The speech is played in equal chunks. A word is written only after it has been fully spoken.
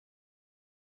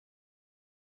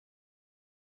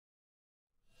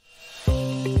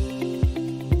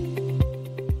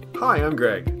Hi, I'm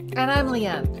Greg. And I'm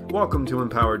Leanne, Welcome to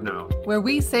Empowered Now, where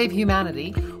we save humanity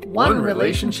one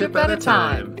relationship at a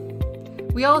time.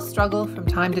 We all struggle from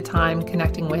time to time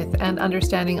connecting with and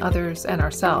understanding others and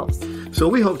ourselves. So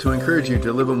we hope to encourage you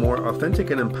to live a more authentic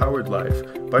and empowered life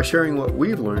by sharing what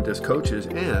we've learned as coaches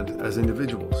and as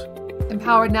individuals.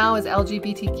 Empowered Now is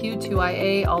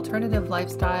LGBTQ2IA, alternative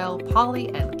lifestyle, poly,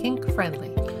 and kink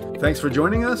friendly. Thanks for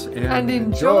joining us and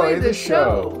enjoy the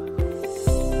show.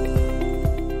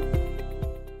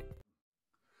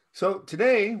 So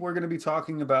today we're going to be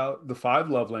talking about the 5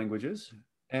 love languages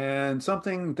and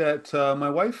something that my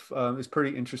wife is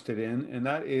pretty interested in, and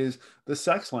that is the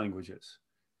sex languages.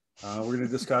 We're going to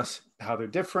discuss how they're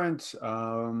different,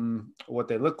 what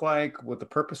they look like, what the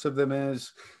purpose of them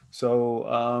is. So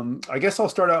I guess I'll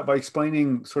start out by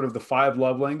explaining sort of the 5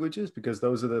 love languages, because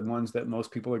those are the ones that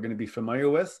most people are going to be familiar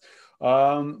with.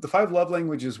 The 5 love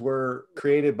languages were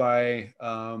created by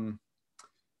a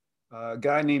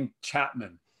guy named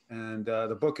Chapman. And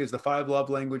the book is The 5 Love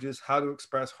Languages, How to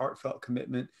Express Heartfelt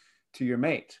Commitment to Your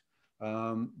Mate.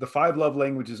 The 5 love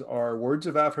languages are words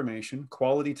of affirmation,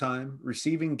 quality time,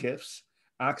 receiving gifts,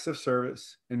 acts of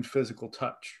service, and physical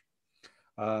touch.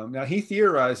 Now, he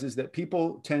theorizes that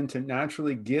people tend to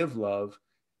naturally give love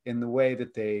in the way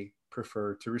that they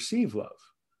prefer to receive love,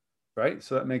 right?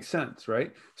 So that makes sense,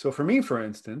 right? So for me, for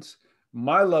instance,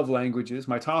 my love languages,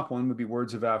 my top one would be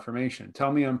words of affirmation.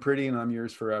 Tell me I'm pretty and I'm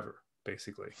yours forever.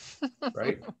 Basically,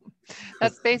 right?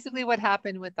 That's basically what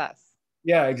happened with us.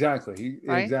 Yeah, exactly.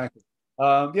 Right? Exactly.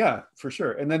 Yeah, for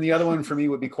sure. And then the other one for me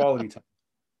would be quality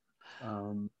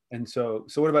time. And so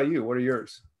what about you? What are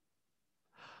yours?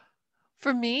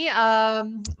 For me,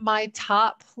 my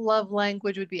top love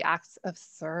language would be acts of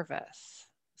service.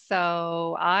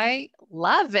 So I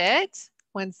love it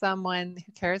when someone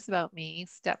who cares about me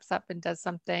steps up and does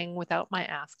something without my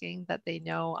asking that they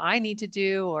know I need to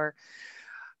do, or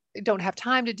don't have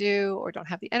time to do, or don't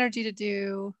have the energy to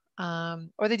do,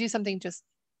 or they do something just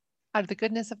out of the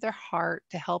goodness of their heart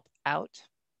to help out.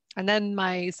 And then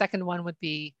my second one would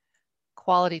be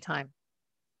quality time.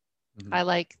 Mm-hmm. I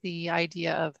like the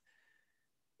idea of,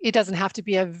 it doesn't have to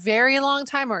be a very long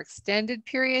time or extended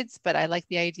periods, but I like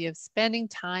the idea of spending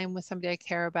time with somebody I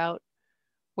care about,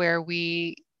 where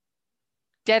we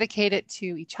dedicate it to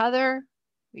each other.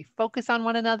 We focus on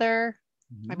one another.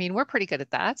 Mm-hmm. I mean, we're pretty good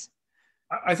at that.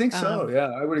 I think so. Yeah,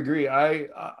 I would agree. I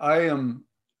am.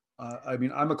 I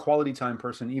mean, I'm a quality time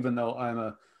person, even though I'm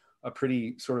a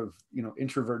pretty sort of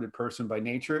introverted person by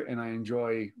nature, and I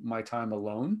enjoy my time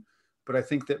alone. But I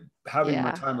think that having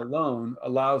my time alone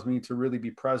allows me to really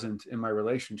be present in my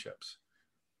relationships.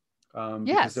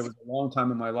 Because there was a long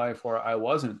time in my life where I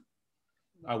wasn't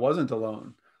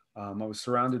alone. I was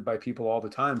surrounded by people all the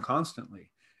time, constantly,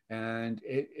 and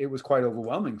it was quite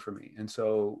overwhelming for me. And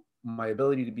so my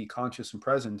ability to be conscious and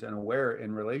present and aware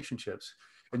in relationships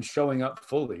and showing up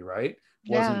fully, right,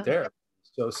 wasn't there.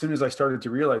 So as soon as I started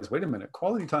to realize, wait a minute,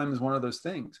 quality time is one of those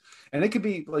things. And it could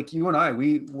be like you and I,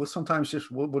 we'll sometimes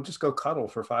we'll just go cuddle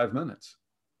for 5 minutes.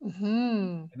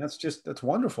 Mm-hmm. And that's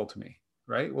wonderful to me,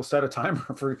 right? We'll set a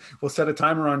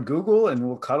timer on Google and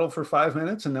we'll cuddle for 5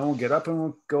 minutes, and then we'll get up and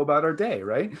we'll go about our day,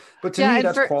 right? But to me,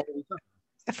 that's quality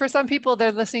time. For some people,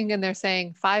 they're listening and they're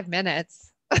saying 5 minutes.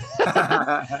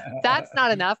 That's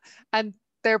not enough. And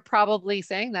they're probably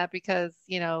saying that because,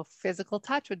 physical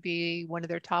touch would be one of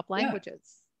their top languages,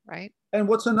 right? And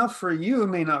what's enough for you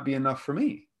may not be enough for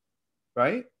me,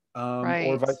 right? Right.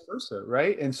 Or vice versa,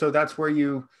 right? And so that's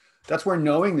where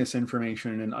knowing this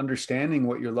information and understanding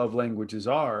what your love languages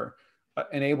are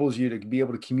enables you to be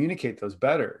able to communicate those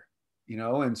better,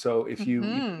 And so if you,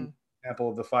 mm-hmm.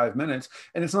 Example of the 5 minutes,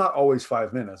 and it's not always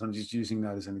 5 minutes, I'm just using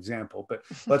that as an example, but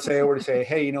let's say I were to say,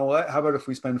 hey, you know what, how about if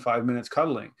we spend 5 minutes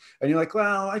cuddling? And you're like,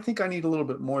 well, I think I need a little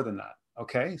bit more than that.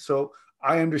 Okay, so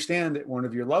I understand that one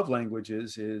of your love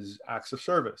languages is acts of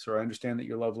service, or I understand that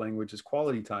your love language is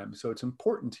quality time, so it's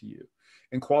important to you,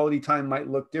 and quality time might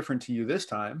look different to you this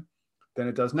time than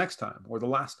it does next time or the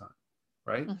last time,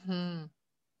 right? Mm-hmm.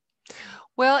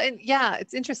 Well, and yeah,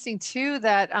 it's interesting too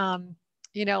that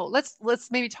let's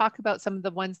maybe talk about some of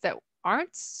the ones that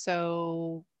aren't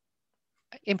so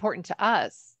important to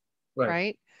us,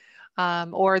 right?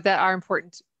 Or that are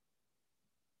important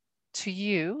to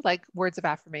you, like words of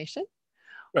affirmation.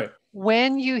 Right.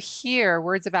 When you hear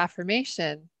words of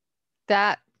affirmation,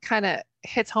 that kind of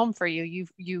hits home for you.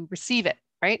 You receive it,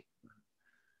 right?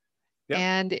 Yeah.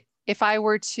 And if I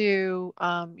were to,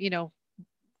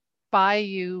 buy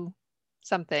you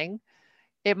something,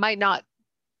 it might not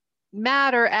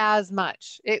matter as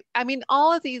much.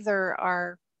 All of these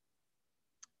are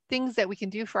things that we can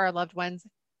do for our loved ones,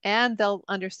 and they'll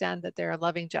understand that they're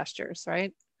loving gestures,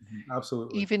 right?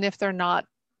 Absolutely. even if they're not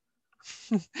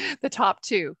the top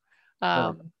two. Right.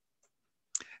 Um,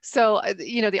 so,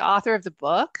 the author of the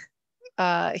book,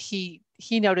 he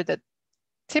noted that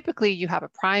typically you have a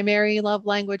primary love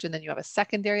language and then you have a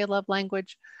secondary love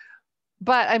language.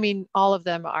 But I mean, all of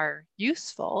them are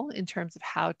useful in terms of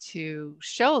how to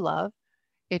show love.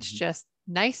 It's Mhm. just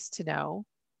nice to know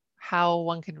how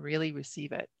one can really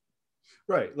receive it.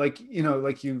 Right. Like,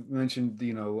 like you mentioned,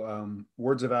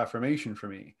 words of affirmation for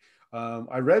me.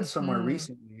 I read somewhere Hmm.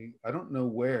 recently, I don't know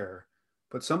where,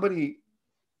 but somebody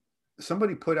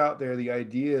put out there the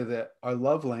idea that the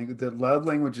love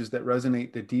languages that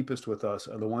resonate the deepest with us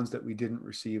are the ones that we didn't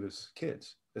receive as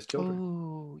kids, as children,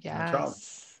 Oh, in our childhood.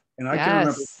 yes. And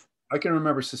Yes. I can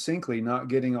remember succinctly not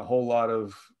getting a whole lot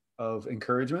of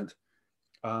encouragement.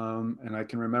 And I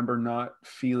can remember not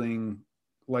feeling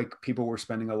like people were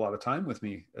spending a lot of time with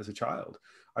me as a child.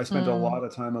 I spent a Mm. lot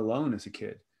of time alone as a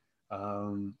kid.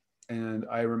 Um, and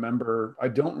I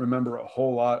don't remember a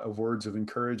whole lot of words of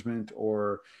encouragement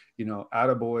or,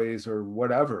 attaboys or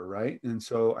whatever. Right. And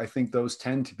so I think those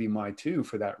tend to be my two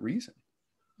for that reason.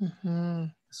 Hmm.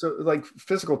 So like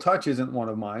physical touch isn't one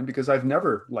of mine because I've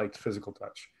never liked physical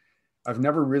touch. I've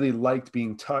never really liked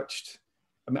being touched.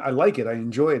 I mean, I like it. I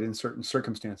enjoy it in certain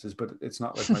circumstances, but it's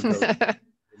not like my go-to.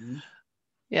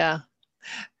 Yeah.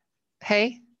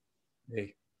 Hey,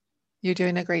 Hey, you're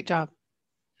doing a great job.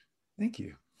 thank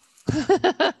you.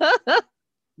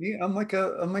 Yeah, I'm like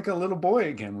a little boy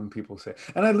again when people say,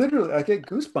 and I get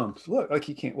goosebumps. Look, like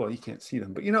you can't see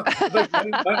them, but like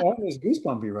my arm is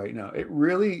goosebumpy right now. It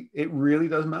really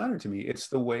does matter to me. It's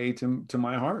the way to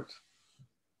my heart.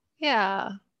 Yeah.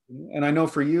 And I know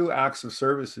for you, acts of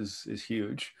service is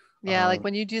huge. Yeah, like Um,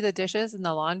 when you do the dishes and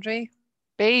the laundry,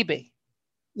 baby.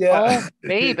 yeah. Oh,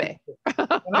 baby.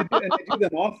 And I do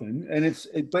them often. And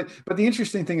but the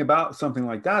interesting thing about something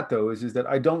like that though is that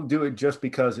I don't do it just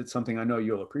because it's something I know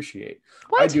you'll appreciate. I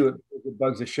What? do it because it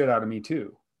bugs the shit out of me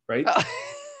too, right?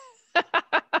 It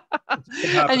just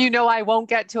so And happens. I won't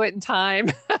get to it in time.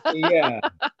 Yeah,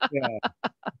 yeah.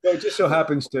 So it just so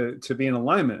happens to be in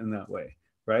alignment in that way,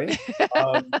 right?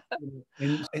 Um,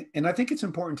 and I think it's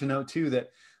important to note too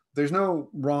that there's no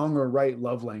wrong or right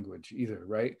love language either,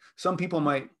 right? Some people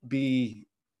might be,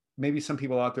 maybe some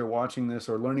people out there watching this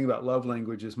or learning about love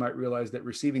languages might realize that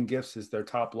receiving gifts is their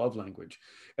top love language,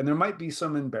 and there might be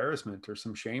some embarrassment or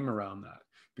some shame around that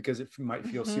because it might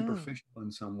feel Hmm. superficial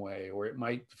in some way, or it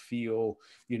might feel,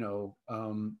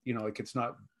 like it's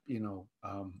not,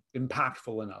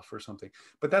 impactful enough or something.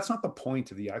 But that's not the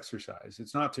point of the exercise.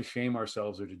 It's not to shame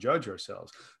ourselves or to judge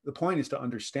ourselves. The point is to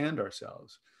understand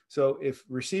ourselves. So if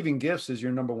receiving gifts is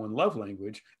your number one love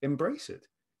language, embrace it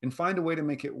and find a way to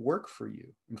make it work for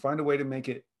you and find a way to make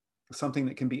it something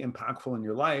that can be impactful in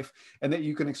your life and that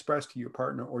you can express to your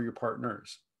partner or your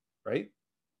partners, right?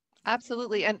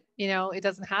 Absolutely. And, it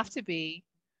doesn't have to be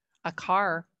a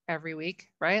car every week,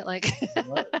 right? Like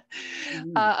Right.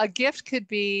 Mm-hmm. a gift could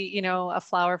be, a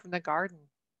flower from the garden.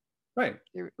 Right.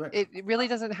 It, Right. it really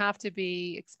doesn't have to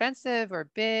be expensive or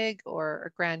big or a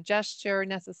grand gesture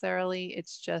necessarily.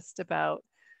 It's just about,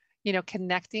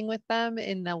 connecting with them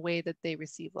in the way that they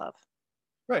receive love.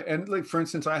 Right. And like, for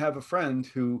instance, I have a friend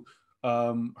who,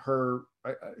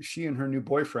 she and her new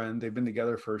boyfriend, they've been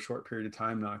together for a short period of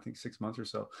time now, I think 6 months or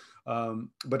so.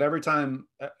 But every time,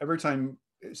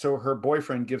 so her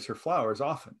boyfriend gives her flowers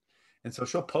often. And so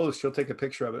she'll take a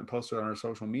picture of it and post it on her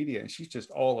social media. And she's just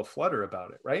all aflutter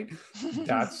about it. Right.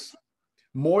 That's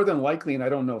more than likely. And I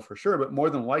don't know for sure, but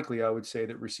more than likely, I would say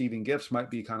that receiving gifts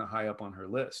might be kind of high up on her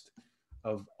list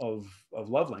of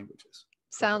love languages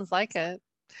for her. Sounds like it.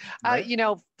 Right.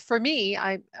 For me,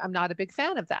 I'm not a big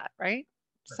fan of that, right?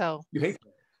 So You hate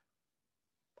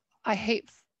I hate,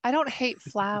 I don't hate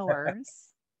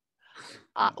flowers.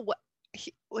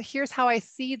 Here's how I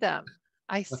see them.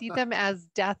 I see them as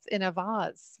death in a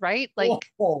vase, right? Like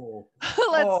Oh,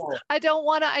 let's, oh, I don't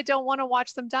want to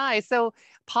watch them die. So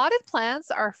potted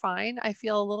plants are fine. I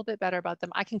feel a little bit better about them.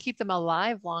 I can keep them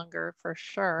alive longer for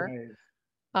sure. right,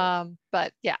 right.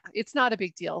 But yeah, it's not a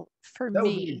big deal for That would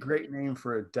be a me. great name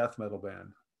for a death metal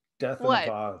band. Death in a What?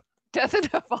 Vase. Death in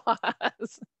a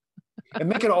vase. And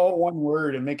make it all one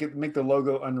word and make the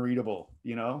logo unreadable,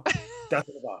 Death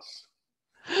in a Vase.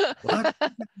 What?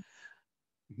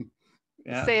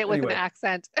 Yeah. Say it with an Anyway,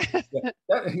 accent. yeah.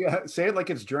 Yeah. Say it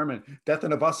like it's German. Death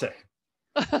in a Vase.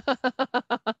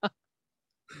 Uh,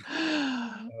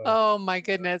 Oh my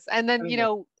goodness. And then,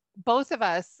 anyway, both of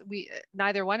us,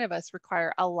 neither one of us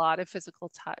require a lot of physical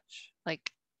touch.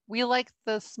 Like we like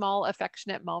the small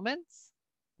affectionate moments.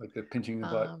 like the pinching the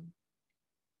butt. Um,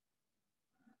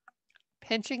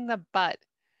 Pinching the butt.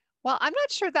 Well, I'm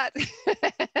not sure that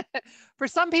For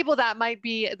some people, that might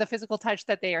be the physical touch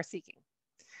that they are seeking.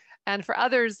 And for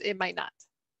others, it might not,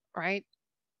 right?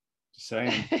 Just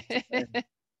saying.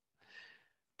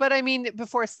 But I mean,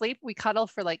 before sleep, we cuddle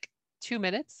for like 2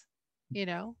 minutes, you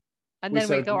know, and We then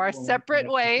set we a go our Google alarm for separate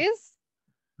that. ways.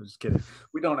 I'm just kidding.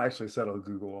 We don't actually set a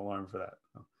Google alarm for that.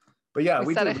 No. But yeah, We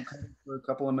we set do. it. We cuddle for a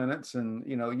couple of minutes, and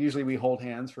usually we hold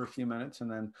hands for a few minutes,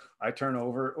 and then I turn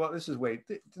over. Well, this is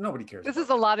nobody cares This is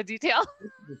about a that. lot of detail.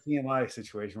 This is the TMI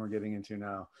situation we're getting into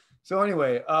now. So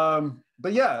anyway,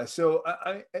 but yeah, so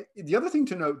the other thing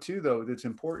to note too, though, that's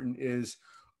important is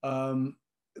um,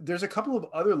 there's a couple of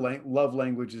other love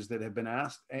languages that have been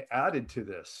added to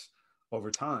this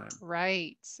over time.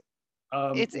 Right.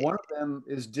 It's, One of them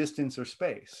is distance or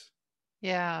space,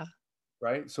 yeah.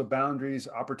 right? So boundaries,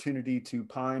 opportunity to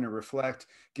pine or reflect,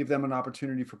 give them an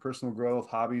opportunity for personal growth,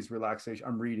 hobbies, relaxation.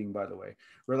 I'm reading, by the way.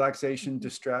 Relaxation, Mhm.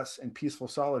 distress, and peaceful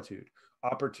solitude,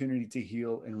 opportunity to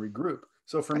heal and regroup.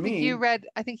 So for me,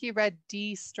 I think you read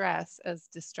de-stress as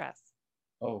distress.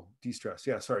 oh, de-stress.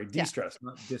 Yeah, sorry, Yeah. de-stress,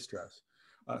 not distress.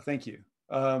 Thank you.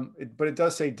 But it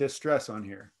does say distress on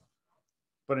here.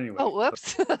 But Oh, anyway,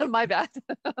 whoops. My bad.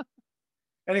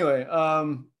 anyway,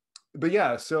 but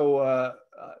yeah, so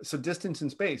distance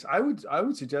and space. I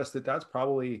would suggest that that's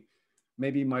probably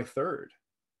maybe my third,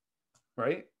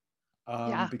 right?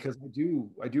 Yeah. Because I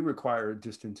do require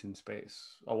distance and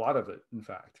space, a lot of it, in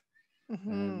fact,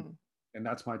 and Hmm. and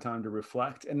that's my time to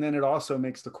reflect, and then it also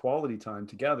makes the quality time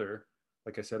together,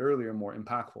 like I said earlier, more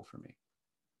impactful for me.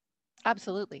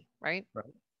 Absolutely. Right. Right.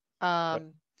 Right.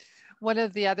 Um, One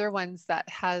of the other ones that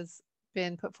has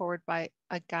been put forward by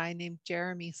a guy named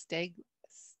Jeremy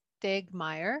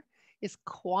Stegmeyer is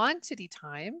quantity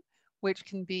time, which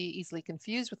can be easily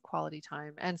confused with quality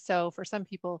time. And so for some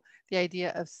people, the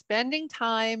idea of spending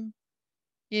time,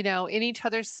 in each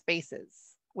other's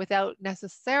spaces without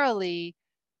necessarily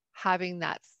having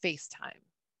that face time.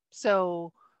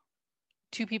 So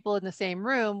two people in the same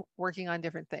room working on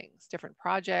different things, different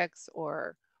projects,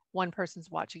 or one person's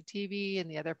watching TV and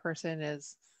the other person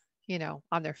is,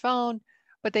 on their phone,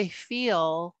 but they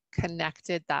feel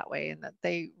connected that way and that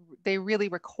they really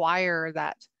require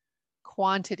that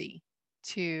quantity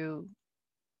to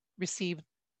receive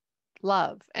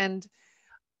love. And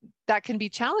that can be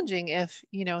challenging if,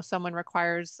 someone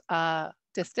requires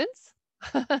distance.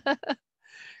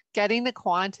 Getting the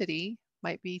quantity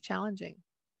might be challenging.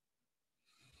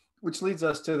 Which leads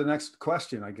us to the next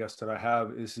question, I guess, that I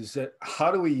have is that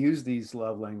how do we use these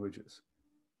love languages?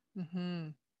 Hmm.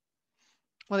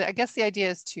 Well, I guess the idea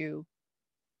is to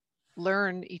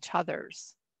learn each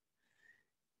other's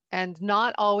and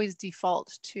not always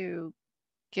default to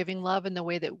giving love in the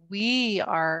way that we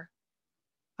are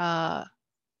uh,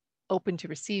 open to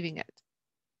receiving it,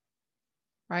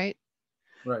 right?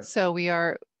 Right. So we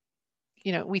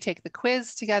take the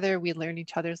quiz together, we learn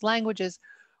each other's languages,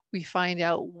 we find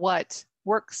out what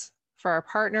works for our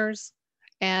partners,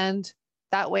 and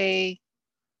that way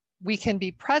we can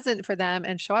be present for them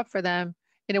and show up for them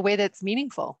in a way that's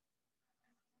meaningful.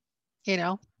 You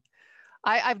know,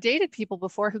 I've dated people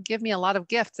before who give me a lot of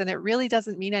gifts and it really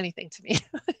doesn't mean anything to me.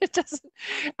 It doesn't,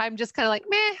 I'm just kind of like,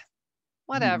 meh, Mhm.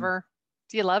 whatever.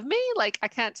 Do you love me? Like, I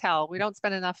can't tell. We don't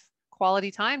spend enough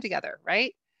quality time together,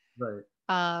 right? Right.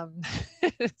 Um,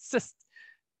 it's just,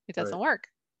 it Right. doesn't work.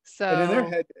 And in their So,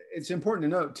 head, it's important to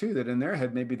note too that in their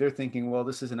head, maybe they're thinking, well,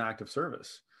 this is an act of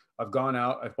service. I've gone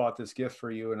out, I've bought this gift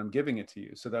for you, and I'm giving it to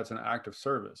you. So that's an act of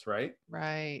service, right?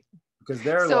 right. Because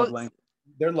So,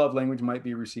 their love language might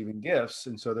be receiving gifts,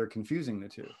 and so they're confusing the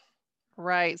two.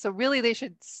 right. So, really, they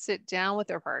should sit down with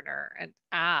their partner and Mhm.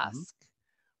 ask,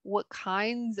 what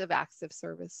kinds of acts of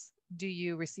service do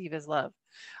you receive as love?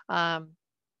 Um,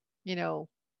 you know,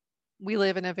 we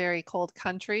live in a very cold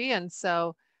country. And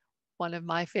so, one of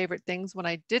my favorite things when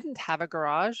I didn't have a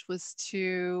garage was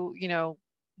to,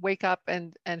 wake up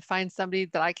and find somebody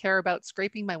that I care about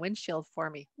scraping my windshield for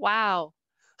me. Wow.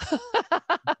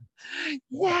 Yeah.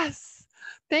 Yes.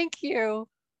 Thank you.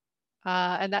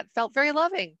 And that felt very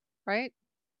loving, right?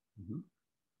 Mhm.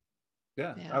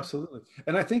 Yeah, Yeah. absolutely.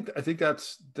 And I think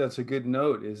that's a good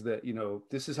note is that,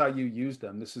 this is how you use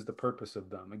them. This is the purpose of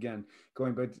them. Again,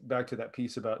 going back to that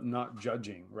piece about not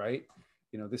judging, right?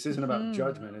 This isn't about Hmm.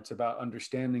 judgment. It's about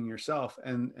understanding yourself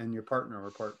and your partner or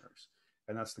partners.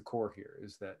 And that's the core here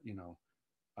is that,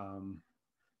 um,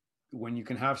 when you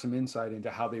can have some insight into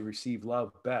how they receive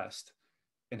love best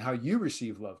and how you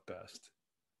receive love best,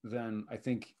 then I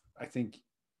think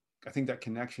that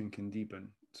connection can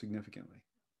deepen significantly.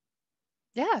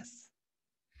 Yes.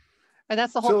 And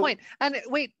that's the whole So, point. And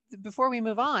wait, before we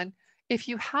move on, if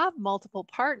you have multiple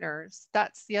partners,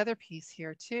 that's the other piece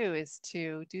here too, is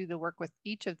to do the work with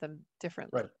each of them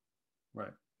differently. Right.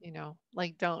 Right.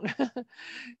 Like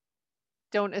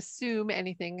don't assume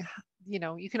anything.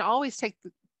 You can always take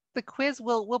the quiz.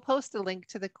 We'll post a link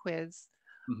to the quiz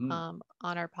Hmm. on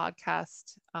our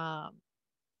podcast.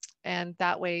 And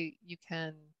that way you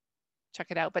can check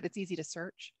it out, but it's easy to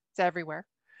search. It's everywhere.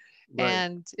 Right.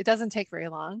 And it doesn't take very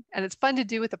long. And it's fun to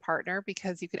do with a partner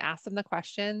because you can ask them the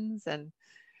questions and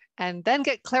then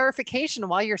get clarification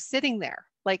while you're sitting there.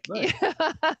 Like, Right.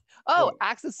 oh, Right.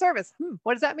 acts of service.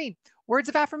 What does that mean? Words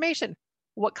of affirmation.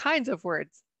 What kinds of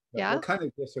words? Right. Yeah. What kind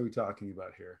of gifts are we talking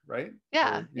about here? Right.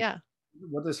 Yeah. Or Yeah.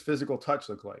 what does physical touch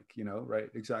look like? Right.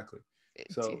 Exactly.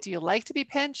 So, Do you like to be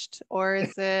pinched or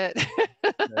is it?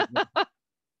 yeah,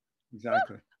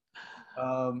 exactly.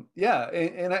 Yeah.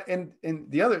 And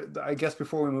the other, I guess,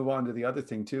 before we move on to the other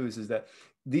thing too, is that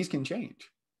these can change.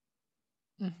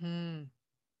 Hmm.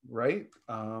 Right?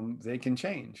 They can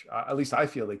change. At least I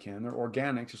feel they can. They're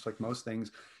organic, just like most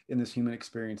things in this human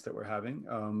experience that we're having.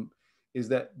 Is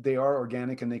that they are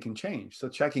organic and they can change. So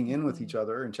checking in with Hmm. each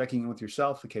other and checking in with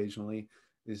yourself occasionally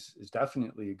is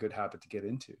definitely a good habit to get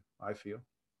into, I feel.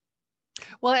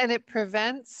 Well, and it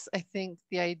prevents, I think,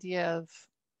 the idea of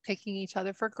taking each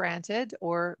other for granted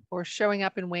or showing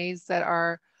up in ways that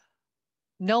are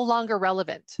no longer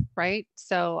relevant, right?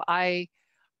 So I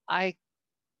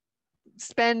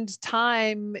spend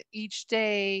time each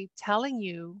day telling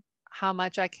you how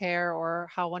much I care or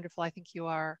how wonderful I think you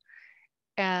are.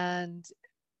 And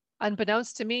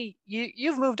unbeknownst to me,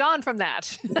 you've moved on from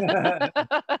that.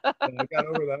 I got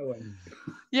over that one.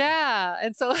 Yeah.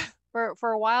 And so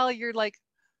for a while you're like,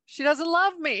 she doesn't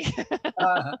love me.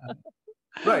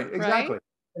 Right, Right? exactly.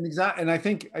 And I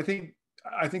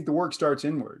think the work starts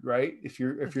inward, right? If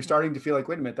you're Hmm. starting to feel like,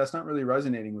 wait a minute, that's not really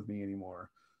resonating with me anymore,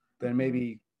 then Hmm.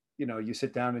 maybe, you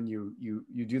sit down and you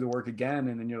do the work again,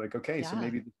 and then you're like, okay, so Yeah.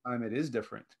 maybe this time it is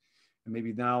different. And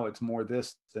maybe now it's more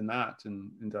this than that,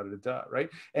 and da da da, right?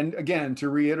 And again, to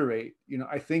reiterate,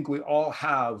 I think we all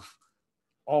have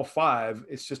all five.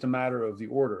 It's just a matter of the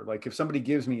order. Like if somebody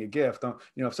gives me a gift,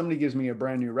 if somebody gives me a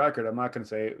brand new record, I'm not going to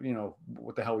say,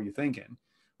 what the hell were you thinking,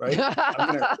 right? I'm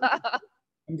gonna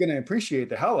I'm gonna appreciate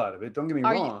the hell out of it. Don't get me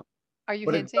Are you wrong, are you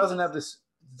but it hinting? doesn't have this.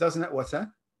 Doesn't that? What's that?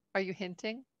 Are you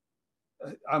hinting?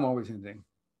 I'm always hinting.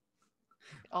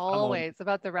 I'm always. Always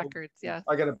about the records. Yeah.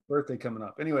 I got a birthday coming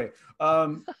up. Anyway,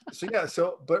 so yeah,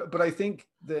 but I think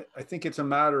it's a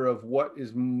matter of what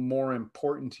is more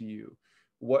important to you,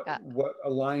 what Yeah. what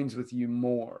aligns with you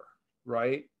more,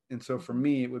 right? And so for Hmm.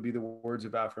 me, it would be the words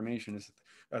of affirmation is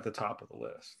at the top of the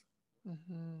list,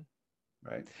 Hmm.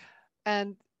 right?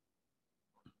 And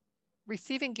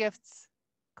receiving gifts,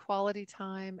 quality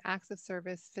time, acts of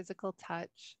service, physical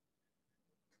touch.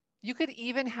 You could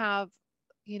even have,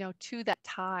 two that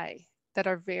tie that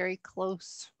are very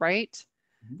close, right?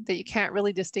 Mhm. That you can't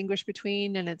really distinguish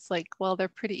between. And it's like, well, they're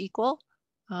pretty equal.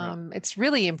 Right. It's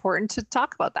really important to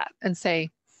talk about that and say,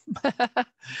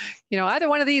 either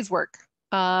one of these work.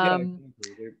 Yeah, Um,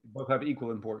 exactly. They both have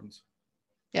equal importance.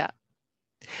 yeah.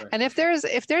 Right. And if there's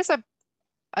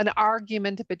an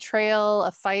argument, a betrayal,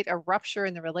 a fight, a rupture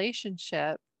in the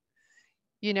relationship,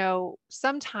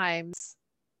 sometimes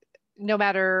no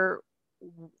matter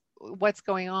what's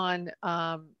going on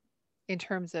in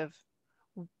terms of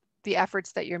the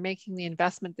efforts that you're making, the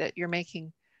investment that you're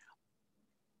making,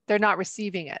 they're not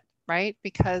receiving it, right?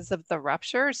 Because of the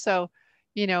rupture. So,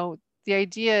 the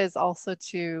idea is also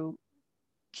to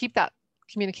keep that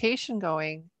communication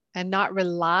going and not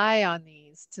rely on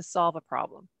these to solve a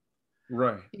problem.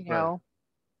 Right. You Right. know,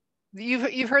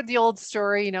 you've heard the old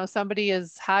story, somebody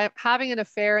is having an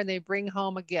affair and they bring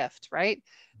home a gift, right?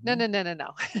 No, Mhm. no, no, no,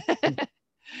 no.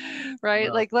 Right?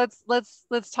 No. Like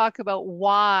let's talk about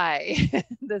why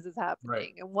this is Right.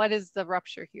 happening and what is the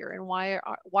rupture here and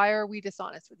why are we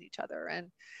dishonest with each other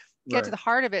and get to Right. the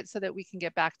heart of it so that we can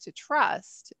get back to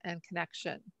trust and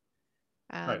connection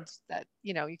Right. and that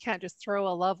you can't just throw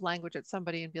a love language at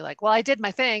somebody and be like, well, I did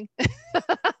my thing.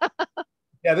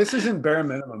 Yeah, this isn't bare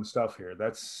minimum stuff here.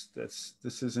 This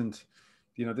isn't,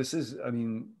 this is, I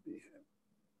mean,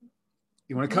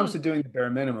 when it comes Hmm. to doing the bare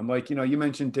minimum, like, you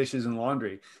mentioned dishes and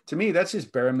laundry. To me, that's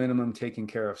just bare minimum taking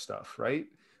care of stuff, right?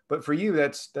 But for you,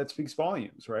 that speaks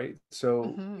volumes, right? So,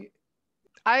 Hmm.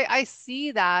 I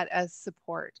see that as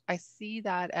support. I see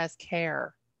that as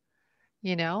care.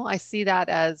 I see that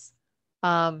as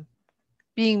um,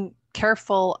 being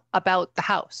careful about the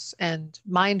house and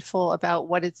mindful about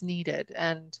what is needed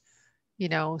and,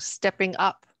 stepping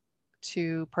up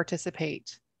to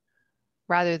participate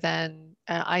rather than,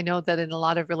 I know that in a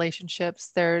lot of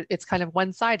relationships there, it's kind of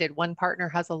one-sided. One partner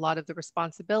has a lot of the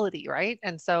responsibility, right?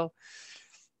 And so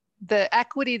the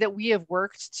equity that we have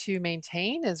worked to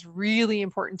maintain is really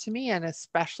important to me. And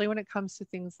especially when it comes to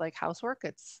things like housework,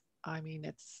 I mean,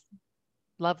 it's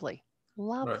lovely,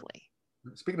 Right. lovely.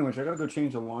 Speaking of which, I got to go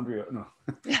change the laundry. No.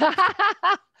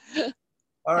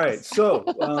 All right. Yes. So,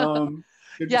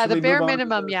 Yeah, should the we move bare on to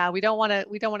minimum. the, Yeah, we don't want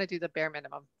to do the bare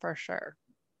minimum for sure.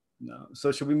 no.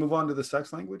 So should we move on to the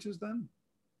sex languages then?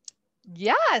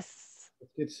 Yes.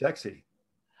 Let's get sexy.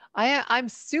 I'm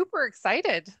super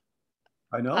excited.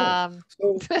 I know. Um,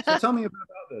 So tell me about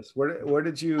this. Where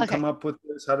did you come okay. up with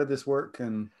this? How did this work?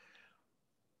 And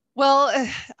Well,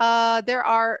 there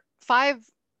are 5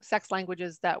 sex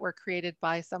languages that were created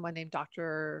by someone named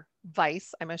Dr.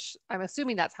 Weiss. I'm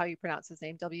assuming that's how you pronounce his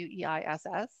name,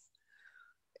 Weiss.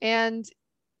 And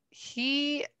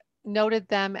he noted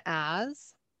them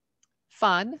as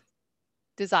fun,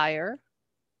 desire,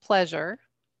 pleasure,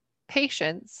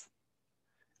 patience,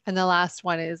 and the last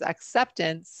one is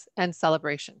acceptance and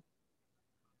celebration,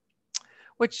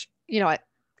 which,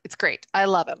 it's great. I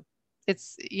love them.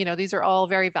 These are all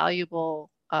very valuable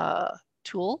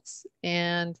tools.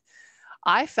 And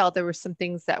I felt there were some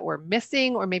things that were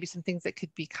missing, or maybe some things that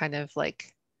could be kind of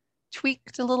like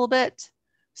tweaked a little bit.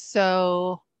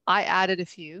 So I added a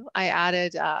few. I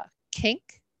added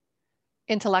kink,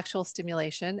 intellectual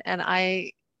stimulation, and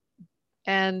I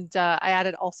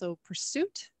added also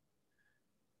pursuit.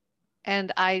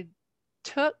 And I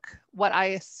took what I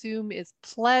assume is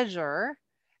pleasure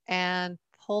and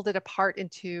pulled it apart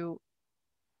into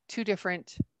 2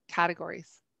 different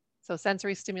categories. So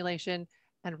sensory stimulation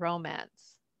and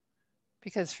romance,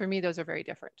 because for me, those are very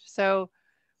different. So,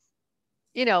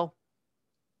 you know,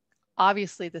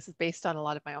 obviously, this is based on a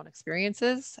lot of my own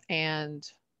experiences and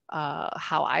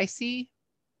how I see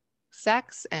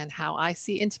sex and how I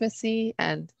see intimacy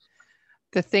and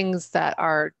the things that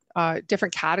are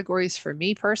different categories for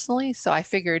me personally. So I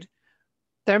figured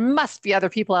there must be other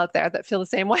people out there that feel the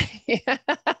same way.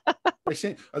 I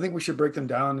think we should break them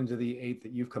down into the 8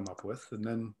 that you've come up with, and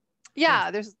then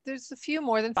yeah. Yeah, there's a few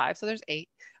more than 5, so there's 8.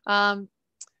 Um,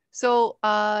 so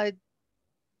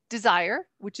desire,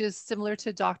 which is similar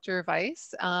to Dr.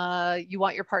 Weiss, you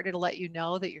want your partner to let you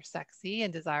know that you're sexy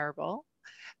and desirable,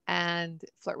 and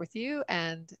flirt with you,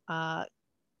 and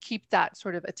keep that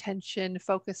sort of attention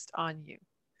focused on you.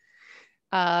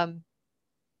 Um,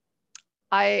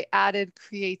 I added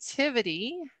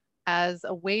creativity as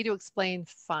a way to explain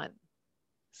fun.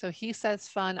 So he says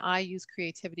fun, I use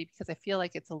creativity because I feel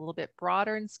like it's a little bit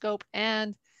broader in scope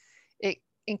and it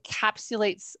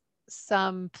encapsulates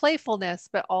some playfulness,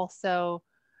 but also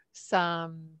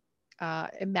some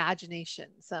imagination,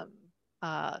 some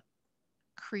uh,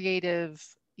 creative,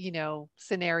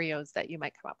 scenarios that you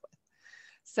might come up with.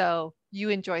 So you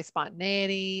enjoy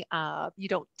spontaneity. You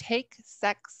don't take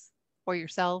sex or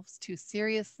yourselves too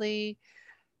seriously.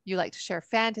 You like to share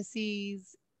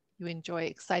fantasies. You enjoy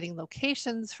exciting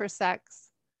locations for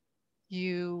sex.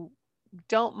 You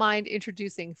don't mind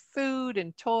introducing food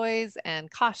and toys and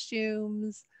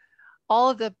costumes, all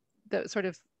of the sort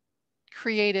of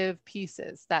creative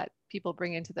pieces that people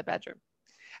bring into the bedroom.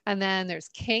 And then there's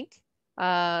kink.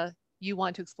 You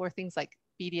want to explore things like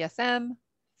BDSM,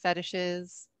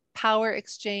 fetishes, power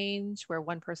exchange, where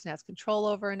one person has control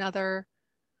over another,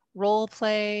 role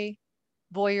play,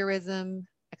 voyeurism,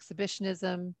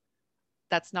 exhibitionism.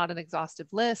 That's not an exhaustive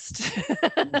list.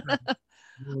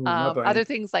 Ooh, not by any. Other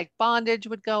things like bondage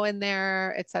would go in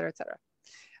there, et cetera, et cetera.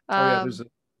 Oh yeah, there's Um, a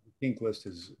the pink list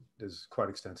is quite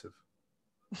extensive.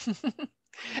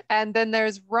 and then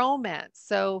there's romance.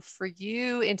 So for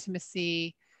you,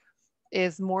 intimacy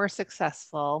is more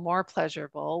successful, more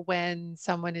pleasurable when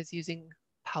someone is using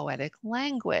poetic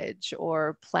language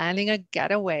or planning a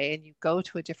getaway and you go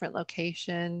to a different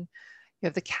location. You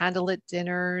have the candlelit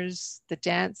dinners, the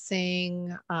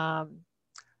dancing,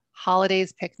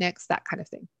 holidays, picnics, that kind of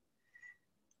thing.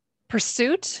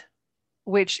 Pursuit,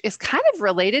 which is kind of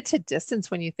related to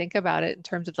distance when you think about it in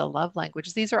terms of the love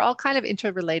languages. These are all kind of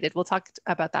interrelated. We'll talk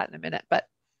about that in a minute. But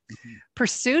Mhm.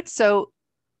 pursuit, so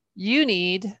you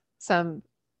need some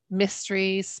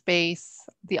mystery, space,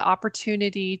 the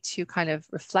opportunity to kind of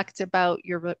reflect about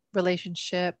your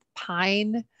relationship,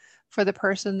 pine for the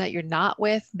person that you're not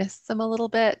with, miss them a little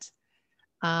bit.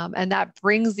 And that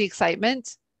brings the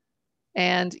excitement.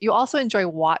 And you also enjoy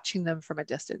watching them from a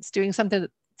distance, doing something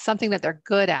that they're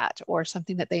good at or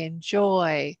something that they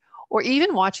enjoy, or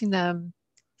even watching them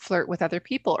flirt with other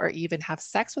people or even have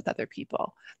sex with other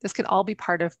people. This can all be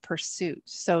part of pursuit.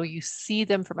 So you see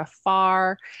them from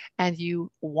afar and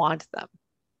you want them,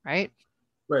 right?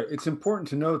 Right. It's important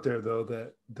to note there, though,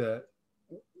 that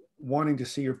wanting to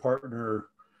see your partner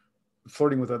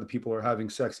flirting with other people or having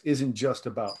sex isn't just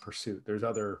about pursuit. There's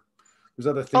other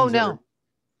Oh, things that are, no.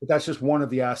 but that's just one of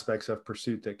the aspects of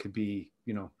pursuit that could be,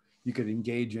 you could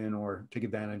engage in or take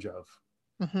advantage of.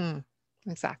 Hmm.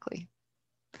 Exactly.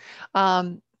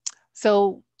 Um,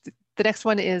 so the next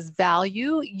one is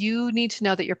value. You need to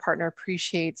know that your partner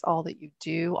appreciates all that you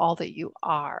do, all that you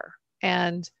are.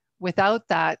 And without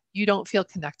that, you don't feel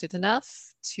connected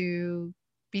enough to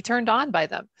be turned on by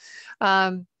them.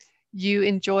 Um, you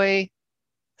enjoy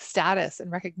status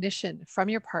and recognition from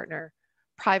your partner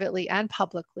privately and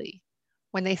publicly.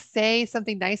 When they say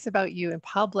something nice about you in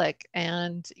public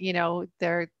and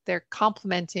they're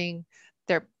complimenting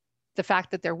their the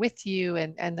fact that they're with you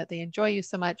and that they enjoy you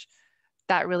so much,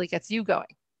 that really gets you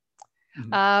going.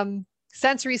 Mhm.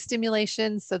 Sensory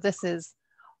stimulation. So this is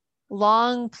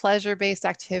long pleasure-based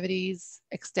activities,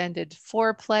 extended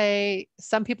foreplay.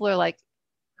 Some people are like,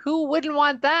 who wouldn't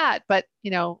want that? But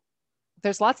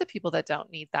there's lots of people that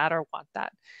don't need that or want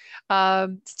that.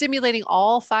 Stimulating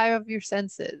all five of your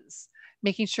senses,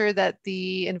 making sure that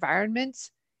the environment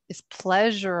is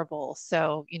pleasurable.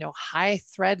 So, high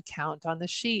thread count on the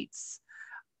sheets,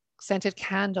 scented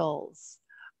candles,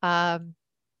 um,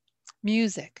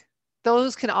 music.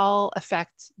 Those can all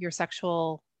affect your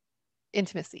sexual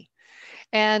intimacy.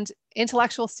 And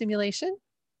intellectual stimulation.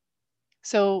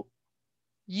 So,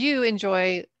 you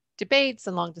enjoy debates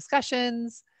and long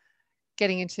discussions,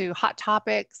 getting into hot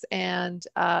topics, and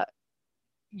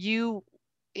you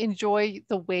enjoy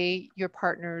the way your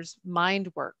partner's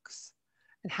mind works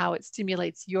and how it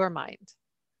stimulates your mind.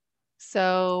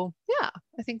 So yeah,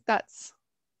 I think that's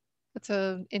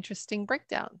an interesting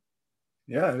breakdown.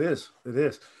 Yeah, it is. It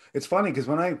is. It's funny because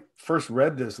when I first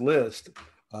read this list,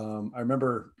 I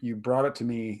remember you brought it to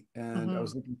me and I Hmm.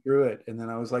 was looking through it. And then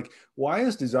I was like, why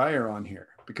is desire on here?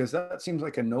 Because that seems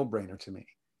like a no-brainer to me.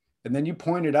 And then you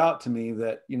pointed out to me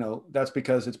that, that's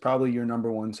because it's probably your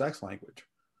number one sex language.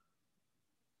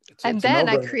 It's, And it's a then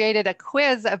I no-brainer. created a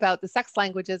quiz about the sex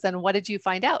languages, and what did you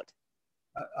find out?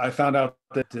 I found out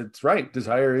that it's right.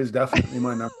 Desire is definitely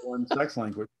my number one sex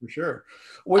language for sure,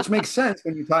 which makes sense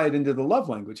when you tie it into the love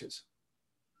languages,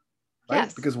 right?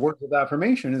 Yes. Because words of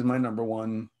affirmation is my number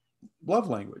one love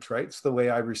language, right? It's the way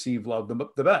I receive love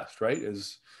the best, right?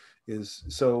 Is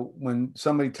so when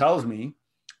somebody tells me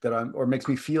that I'm or makes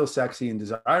me feel sexy and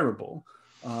desirable,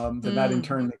 then that in Mm,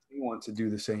 turn makes me want to do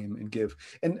the same and give.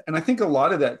 And I think a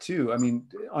lot of that too. I mean,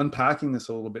 unpacking this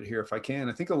a little bit here, if I can,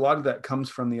 I think a lot of that comes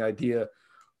from the idea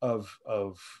of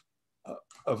of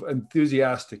of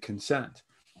enthusiastic consent.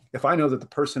 If I know that the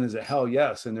person is a hell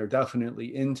yes and they're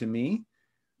definitely into me,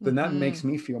 then that hmm. makes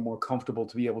me feel more comfortable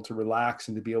to be able to relax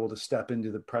and to be able to step into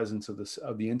the presence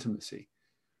of the intimacy,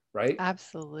 right?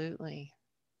 Absolutely.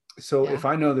 So Yeah. if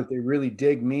I know that they really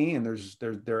dig me and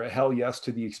they're a hell yes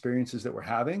to the experiences that we're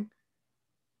having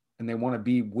and they want to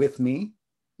be with me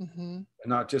Hmm. and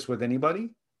not just with anybody,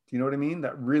 do you know what I mean?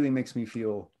 That really makes me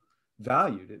feel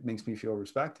valued. It makes me feel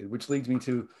respected, which leads me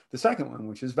to the second one,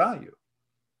 which is value,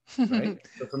 right?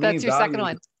 So for me, That's your second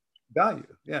value is one.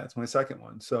 value. Yeah, it's my second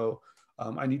one. So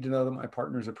I need to know that my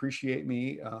partners appreciate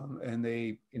me and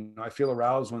they, I feel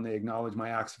aroused when they acknowledge my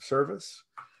acts of service,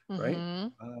 right? Hmm.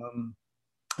 Um,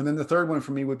 and then the third one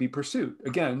for me would be pursuit.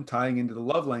 Again, tying into the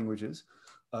love languages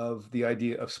of the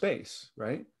idea of space,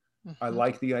 right? I Hmm.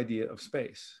 like the idea of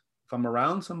space. If I'm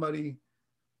around somebody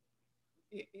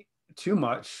too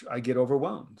much, I get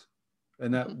overwhelmed. And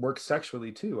Hmm. that works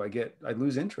sexually too. I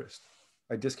lose interest.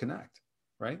 I disconnect,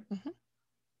 right? Hmm.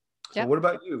 So Yep. what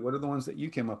about you? What are the ones that you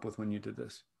came up with when you did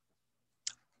this?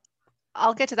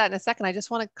 I'll get to that in a second. I just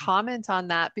want to comment on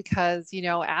that because,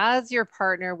 as your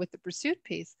partner with the pursuit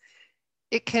piece,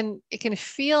 it can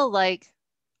feel like,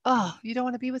 oh, you don't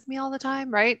want to be with me all the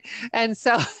time, right? And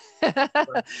so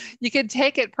Right. you can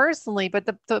take it personally, but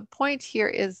the point here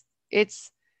is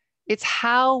it's it's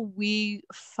how we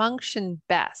function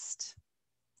best,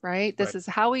 right? This Right. is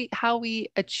how we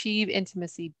achieve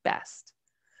intimacy best.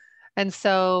 And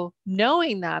so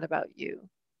knowing that about you,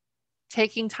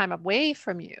 taking time away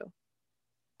from you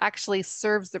actually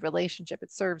serves the relationship.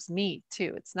 It serves me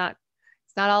too. It's not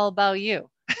all about you.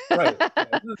 Right. Yeah.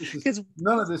 Because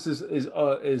None of this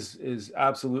is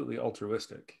absolutely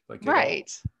altruistic, like at all.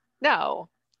 right. No.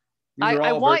 These I, are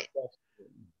I all very want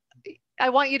I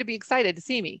want you to be excited to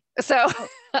see me. So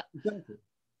oh, exactly.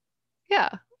 yeah.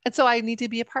 And so I need to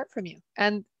be apart from you.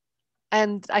 And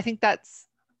I think that's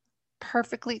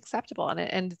perfectly acceptable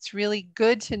and it's really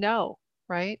good to know,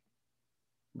 right?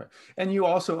 Right. And you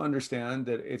also understand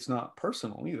that it's not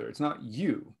personal either. It's not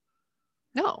you.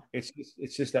 No. It's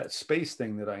just that space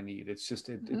thing that I need. It's just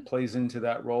Hmm. it plays into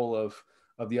that role of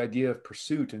the idea of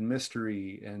pursuit and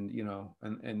mystery and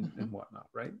Hmm. and whatnot,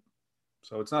 right?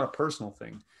 So it's not a personal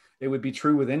thing. It would be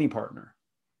true with any partner.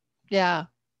 Yeah.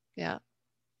 Yeah.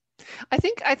 I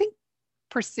think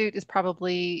pursuit is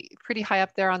probably pretty high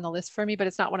up there on the list for me, but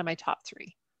it's not one of my top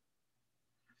three.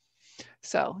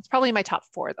 So it's probably my top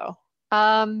four though.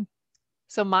 Um,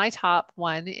 so my top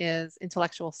one is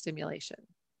intellectual stimulation.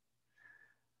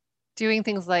 Doing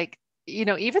things like,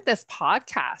 even this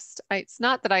podcast. It's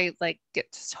not that I like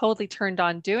get totally turned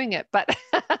on doing it, but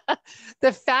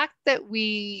the fact that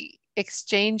we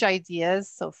exchange ideas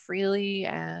so freely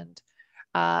and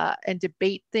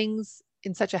debate things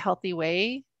in such a healthy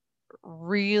way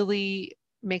really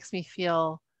makes me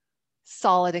feel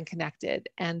solid and connected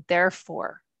and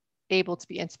therefore able to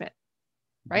be intimate,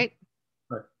 Mhm. right?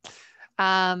 Right.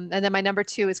 And then my number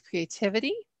two is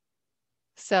creativity.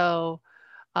 So,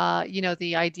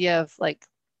 the idea of like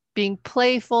being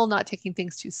playful, not taking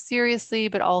things too seriously,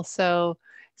 but also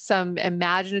some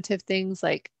imaginative things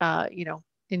like,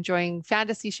 enjoying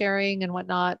fantasy sharing and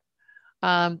whatnot.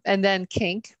 And then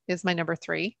kink is my number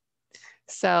three.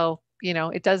 So,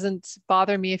 it doesn't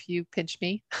bother me if you pinch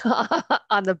me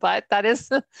on the butt. That's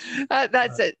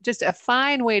just a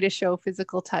fine way to show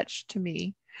physical touch to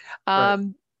me. Right.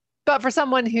 Um, but for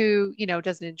someone who,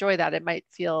 doesn't enjoy that, it might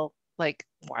feel like,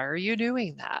 why are you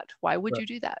doing that? Why would Right. you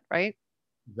do that? Right?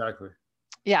 Exactly.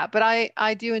 Yeah, but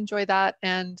I do enjoy that,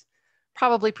 and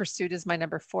probably pursuit is my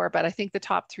number four, but I think the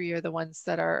top three are the ones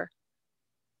that are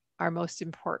most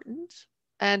important.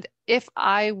 And if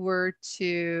I were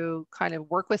to kind of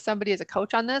work with somebody as a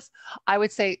coach on this, I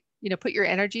would say, put your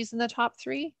energies in the top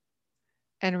three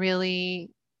and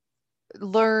really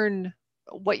learn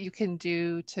what you can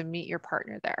do to meet your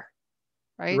partner there,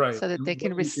 right? Right. So that they And what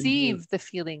can you can do. receive the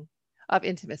feeling of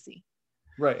intimacy.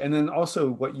 Right. And then also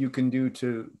what you can do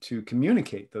to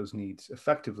communicate those needs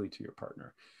effectively to your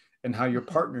partner and how your Hmm.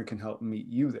 partner can help meet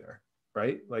you there.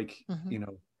 Right. Like, Hmm.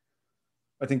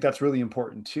 I think that's really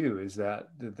important too, is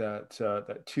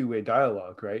that two-way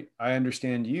dialogue, right? I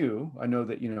understand you. I know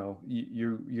that,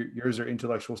 yours are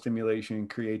intellectual stimulation,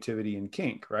 creativity, and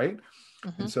kink, right?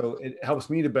 And Hmm. so it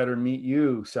helps me to better meet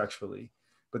you sexually,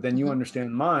 but then you Hmm.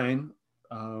 understand mine,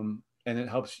 and it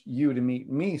helps you to meet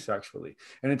me sexually.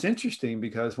 And it's interesting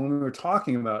because when we were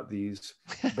talking about these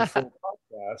before the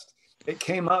podcast, it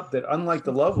came up that unlike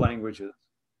the love languages,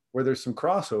 where there's some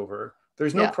crossover,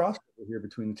 there's no Yeah. crossover here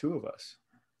between the two of us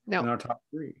in No. our top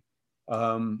three.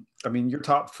 I mean, your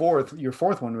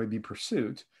fourth one would be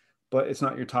pursuit, but it's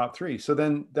not your top three. So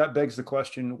then that begs the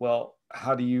question, well,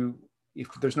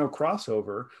 if there's no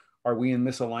crossover, are we in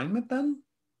misalignment then?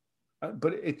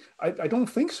 I don't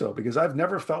think so because I've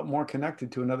never felt more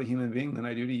connected to another human being than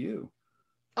I do to you.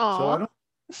 So Aw.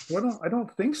 I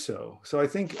don't think so. So I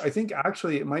think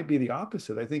actually it might be the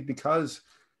opposite. I think because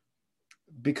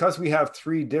we have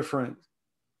three different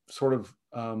sort of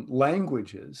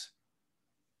languages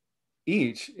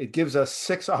each, it gives us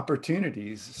six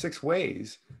opportunities, six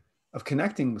ways of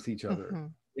connecting with each other Hmm.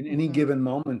 in any Hmm. given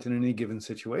moment, in any given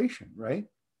situation, right?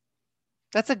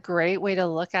 That's a great way to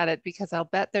look at it because I'll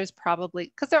bet there's probably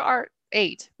because there are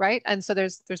eight, right? And so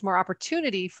there's more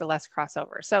opportunity for less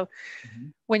crossover. So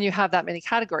Mhm. when you have that many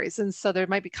categories, and so there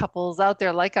might be couples out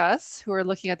there like us who are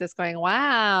looking at this going,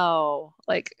 "Wow,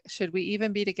 like should we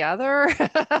even be together?"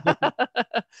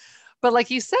 But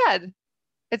like you said,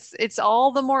 it's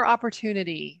all the more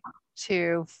opportunity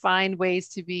to find ways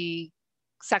to be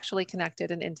sexually connected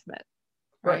and intimate,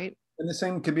 Right. right? And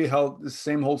the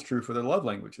same holds true for the love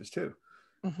languages too.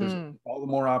 There's Hmm. all the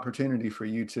more opportunity for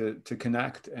you to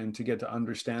connect and to get to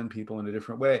understand people in a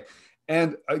different way.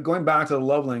 And going back to the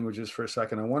love languages for a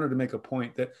second, I wanted to make a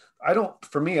point that I don't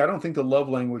think the love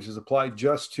languages apply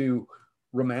just to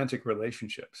romantic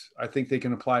relationships. I think they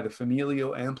can apply to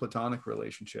familial and platonic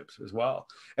relationships as well.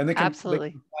 And they can Absolutely.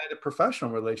 apply to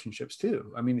professional relationships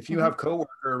too. I mean, if you Hmm. have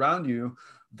coworker around you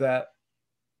that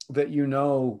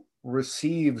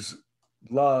receives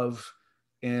love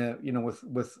and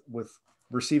with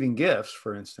receiving gifts,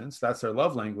 for instance, that's their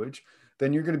love language,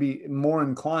 then you're going to be more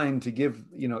inclined to give,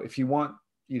 if you want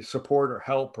support or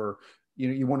help, or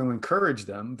you want to encourage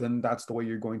them, then that's the way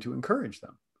you're going to encourage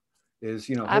them is,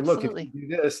 hey, look, if you Absolutely. do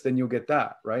this, then you'll get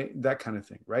that, right? That kind of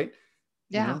thing, right?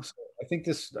 Yeah. So I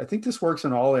think this works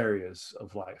in all areas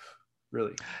of life,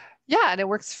 really. Yeah, and it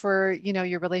works for,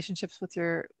 your relationships with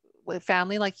your with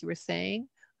family, like you were saying.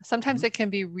 Sometimes Mhm. it can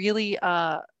be really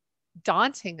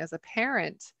daunting as a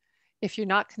parent if you're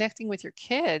not connecting with your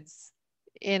kids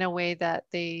in a way that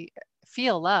they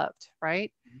feel loved,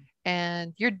 right?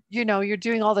 and you're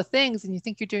doing all the things and you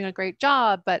think you're doing a great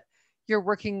job, but you're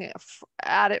working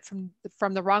at it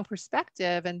from the wrong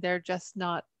perspective, and they're just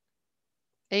not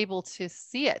able to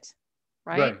see it,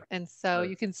 right? Right. And so Right.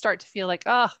 you can start to feel like,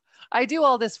 oh, I do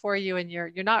all this for you and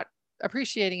you're not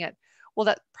appreciating it. Well,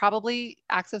 that probably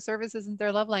acts of service isn't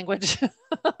their love language.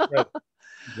 Right.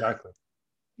 Exactly.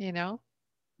 you know?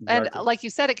 And Exactly. like you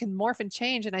said, it can morph and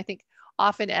change. And I think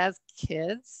often as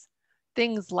kids,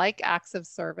 things like acts of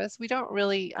service, we don't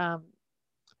really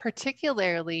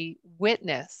particularly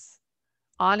witness,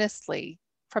 honestly,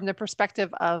 from the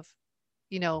perspective of,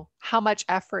 how much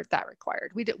effort that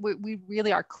required. We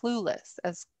really are clueless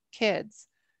as kids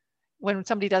when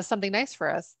somebody does something nice for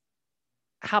us,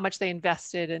 how much they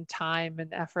invested in time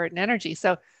and effort and energy.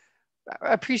 So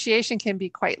appreciation can be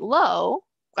quite low.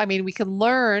 I mean, we can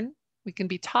learn, we can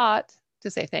be taught to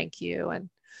say thank you and,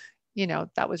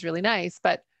 that was really nice,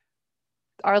 but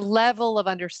our level of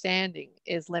understanding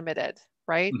is limited,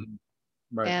 right? Mhm.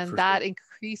 Right. And For sure. that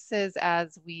increases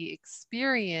as we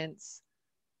experience,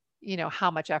 how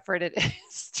much effort it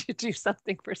is to do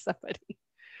something for somebody.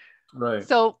 Right.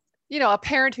 So, a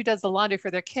parent who does the laundry for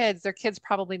their kids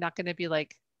probably not going to be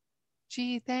like,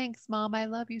 gee, thanks, mom. I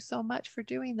love you so much for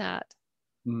doing that.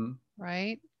 Mhm.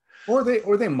 Right. Or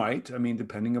they might. I mean,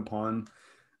 depending upon.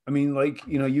 I mean, like,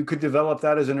 you could develop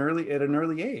that at an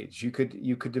early age. You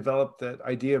could develop that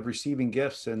idea of receiving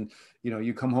gifts, and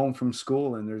you come home from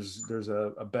school and there's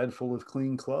a bed full of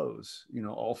clean clothes,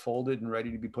 all folded and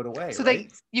ready to be put away, So that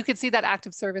right? you could see that act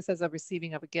of service as a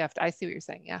receiving of a gift. I see what you're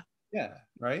saying. Yeah. Yeah,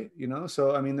 right.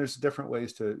 So I mean, there's different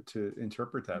ways to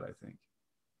interpret that, I think.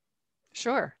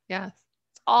 Sure. Yeah. It's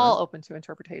Right. all open to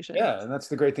interpretation. Yeah, and that's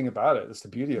the great thing about it. That's the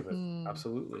beauty of it. Hmm.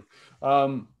 Absolutely.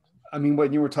 Um, I mean,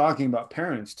 when you were talking about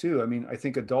parents too, I mean, I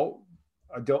think adult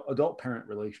parent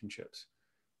relationships,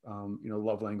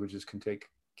 love languages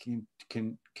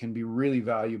can be really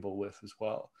valuable with as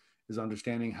well, is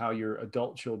understanding how your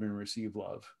adult children receive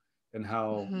love and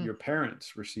how Hmm. your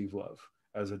parents receive love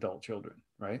as adult children,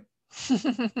 right?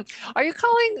 Are you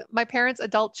calling my parents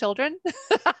adult children?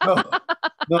 No,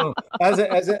 no, as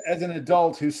an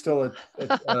adult who's still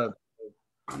a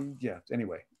yeah.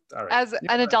 Anyway, all right. As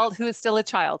an adult who is still a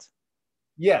child?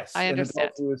 Yes, I an adult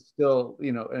understand. who is still,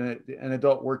 an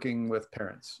adult working with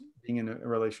parents, being in a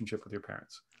relationship with your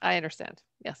parents. I understand.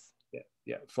 Yes. Yeah,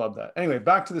 yeah, flub that. Anyway,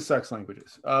 back to the sex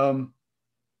languages.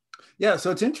 Yeah, so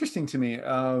it's interesting to me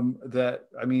that,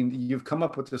 I mean, you've come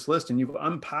up with this list and you've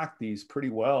unpacked these pretty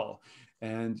well,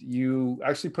 and you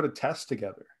actually put a test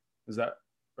together. Is that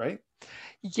right?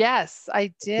 Yes, I A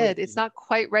quiz. did. It's not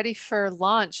quite ready for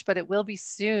launch, but it will be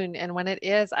soon. And when it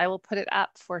is, I will put it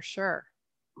up for sure.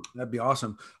 That'd be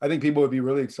awesome. I think people would be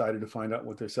really excited to find out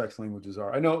what their sex languages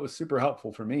are. I know it was super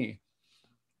helpful for me.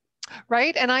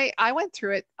 Right. And I went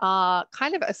through it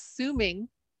kind of assuming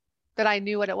that I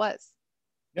knew what it was,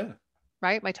 Yeah.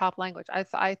 right? My top language. I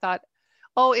thought,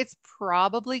 oh, it's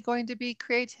probably going to be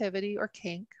creativity or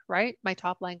kink, right? My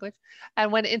top language.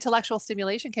 And when intellectual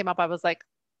stimulation came up, I was like,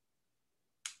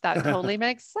 that totally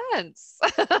makes sense.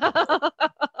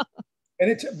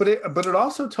 And but it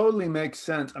also totally makes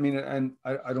sense. I mean, and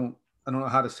I don't know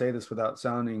how to say this without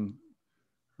sounding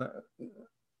uh,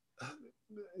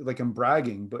 like I'm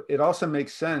bragging, but it also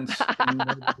makes sense in one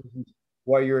of the reasons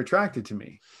why you're attracted to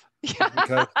me, is Yeah.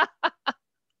 because,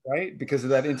 right, because of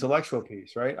that intellectual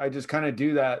piece, right? I just kind of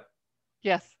do that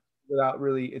Yes. without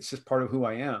really. It's just part of who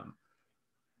I am,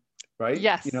 right?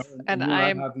 Yes. And And you and I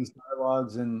I'm, have these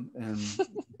dialogues and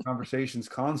conversations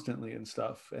constantly and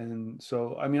stuff. And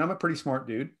so, I mean, I'm a pretty smart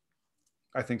dude.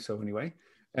 I think so anyway.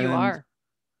 you And are.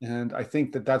 And I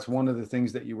think that that's one of the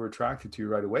things that you were attracted to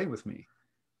right away with me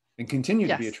and continue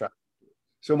to be Yes. attracted.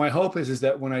 So my hope is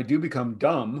that when I do become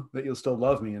dumb, that you'll still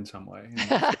love me in some way.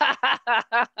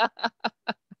 And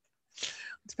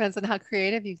Depends on how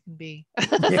creative you can be.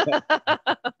 yeah,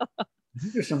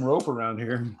 there's some rope around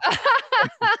here.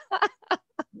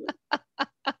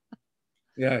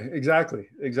 Yeah, exactly.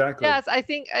 Exactly. Yes, I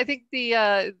think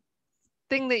the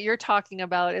thing that you're talking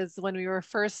about is when we were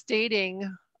first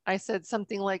dating, I said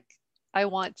something like, I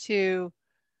want to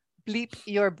bleep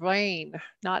your brain.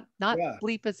 Not Yeah.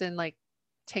 bleep as in like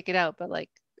take it out, but like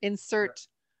insert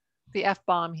the F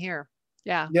bomb here.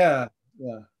 Yeah. Yeah.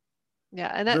 Yeah.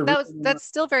 Yeah. And Is there that, really that was not- that's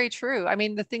still very true. I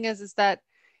mean, the thing is that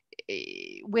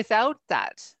without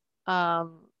that,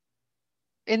 um,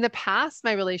 in the past,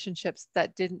 my relationships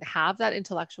that didn't have that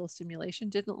intellectual stimulation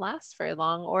didn't last very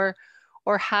long, or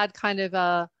had kind of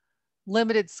a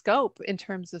limited scope in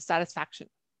terms of satisfaction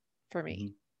for me,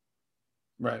 Mhm.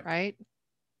 Right. right?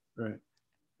 Right.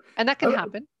 And that can I,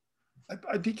 happen.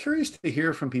 I'd be curious to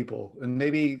hear from people, and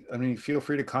maybe, I mean, feel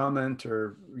free to comment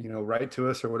or, write to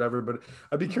us or whatever, but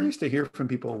I'd be Hmm. curious to hear from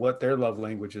people what their love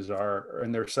languages are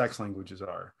and their sex languages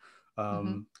are.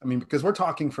 Hmm. I mean, because we're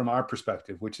talking from our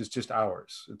perspective, which is just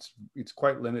ours. It's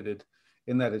quite limited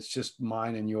in that it's just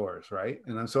mine and yours, right?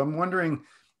 So I'm wondering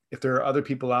if there are other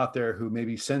people out there who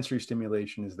maybe sensory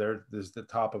stimulation is the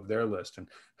top of their list, and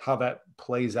how that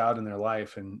plays out in their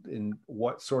life, and in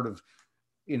what sort of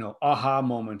aha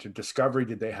moment or discovery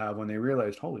did they have when they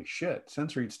realized, holy shit,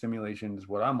 sensory stimulation is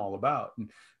what I'm all about? And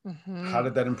how Hmm.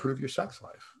 did that improve your sex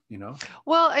life?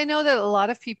 Well, I know that a lot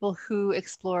of people who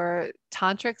explore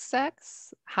tantric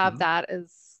sex have Mhm. that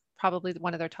as probably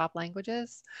one of their top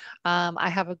languages. I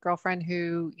have a girlfriend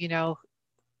who,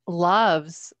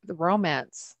 loves the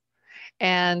romance.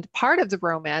 And part of the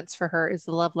romance for her is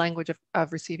the love language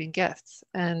of receiving gifts.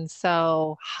 And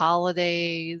so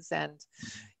holidays and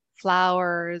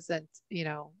flowers and,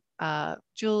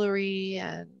 jewelry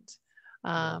and,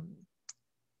 um,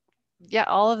 yeah,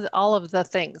 all of the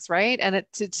things, right? And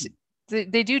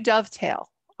they do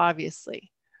dovetail,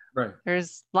 obviously. Right.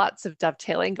 There's lots of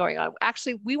dovetailing going on.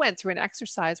 Actually, we went through an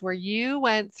exercise where you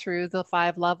went through the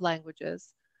five love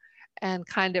languages and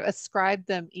kind of ascribed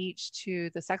them each to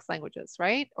the sex languages,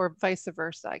 right? Or vice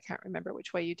versa. I can't remember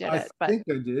which way you did I it, but think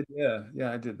I did. Yeah.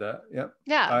 Yeah, I did that. Yep.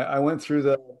 yeah, I went through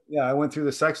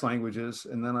the sex languages,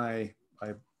 and then I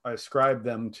ascribed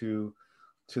them to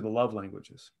the love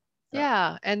languages. Yeah.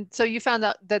 yeah. And so you found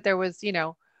out that there was,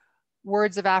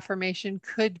 words of affirmation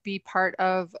could be part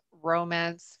of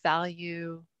romance,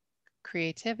 value,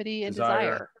 creativity, and Desire.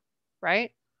 desire,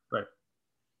 right? Right.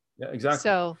 Yeah, exactly.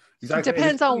 So Exactly. And it's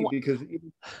depends on funny because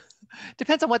even,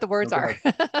 depends on what the no, words go are.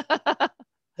 ahead.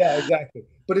 Yeah, exactly.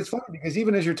 But it's funny because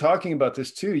even as you're talking about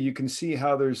this too, you can see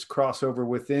how there's crossover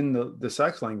within the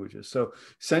sex languages. So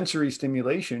sensory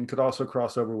stimulation could also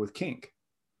cross over with kink,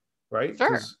 right?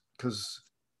 Sure. Because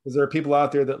there are people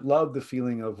out there that love the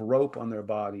feeling of rope on their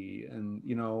body, and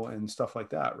and stuff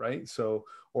like that, right? So,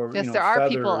 or Yes, there are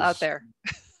people out feathers. there.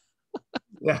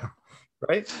 Yeah,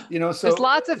 right. There's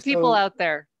lots of people So out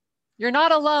there. You're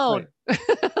not right. alone.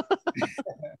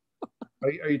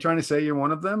 Are you trying to say you're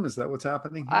one of them? Is that what's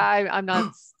happening here?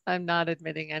 I'm not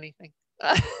admitting anything.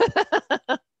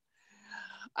 I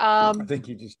Um, think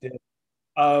you just did.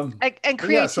 and But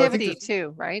yeah, so I think creativity this.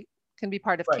 too, right? Can be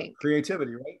part of Right, kink.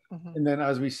 creativity, right? Hmm. And then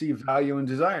as we see, value and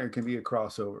desire can be a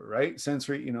crossover, right?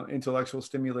 Sensory, intellectual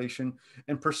stimulation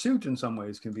and pursuit in some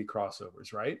ways can be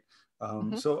crossovers, right?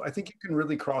 Hmm. So I think you can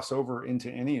really cross over into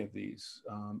any of these,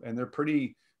 and they're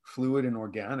pretty fluid and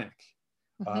organic.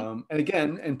 Hmm. And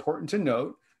again, important to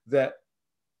note that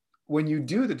when you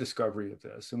do the discovery of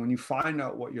this and when you find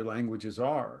out what your languages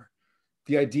are,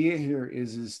 the idea here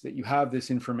is that you have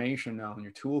this information now in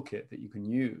your toolkit that you can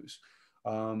use,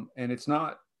 and it's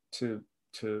not to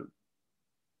to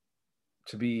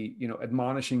to be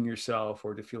admonishing yourself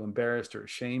or to feel embarrassed or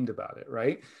ashamed about it,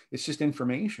 right? It's just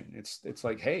information. It's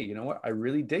like, hey, you know what, I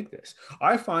really dig this.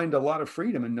 I find a lot of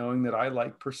freedom in knowing that I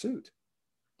like pursuit,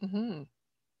 Hmm.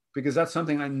 because that's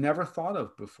something I never thought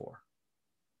of before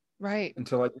Right.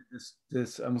 until I did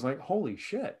this. I was like, holy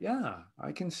shit, yeah,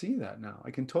 I can see that now. I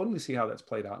can totally see how that's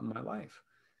played out in my life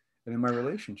and in my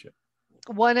relationship.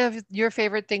 One of your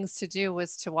favorite things to do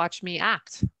was to watch me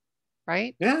act,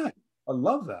 right? Yeah, I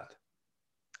love that.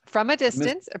 From a I miss,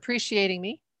 distance, appreciating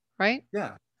me, right?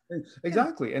 yeah, Yeah.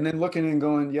 exactly. And then looking and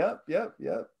going, yep, yep,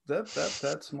 yep,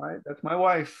 that's my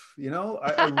wife.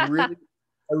 I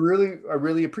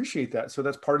really appreciate that. So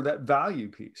that's part of that value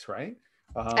piece, right?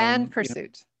 And Um, you know,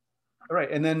 pursuit. right.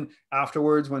 And then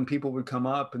afterwards, when people would come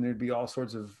up and there'd be all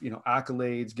sorts of,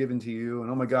 accolades given to you,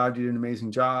 and oh my God, you did an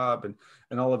amazing job,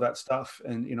 and all of that stuff.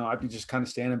 And I'd be just kind of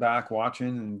standing back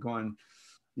watching and going,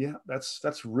 yeah,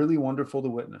 that's really wonderful to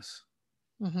witness.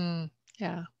 Hmm.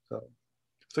 Yeah. So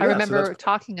so I yeah, so that's remember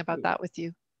talking about that with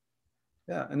you.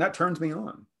 yeah, and that turns me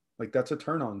on. Like that's a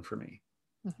turn on for me.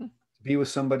 Hmm. To be with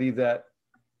somebody that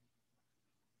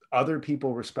other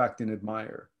people respect and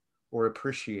admire or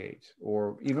appreciate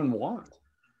or even want.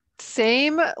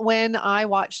 Same when I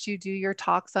watched you do your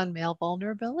talks on male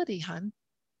vulnerability, hun.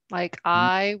 Like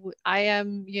I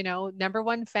am, number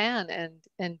one fan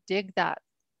and dig that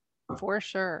for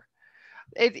sure.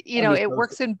 It, I'm just it so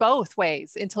works in both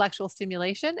ways, intellectual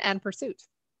stimulation and pursuit.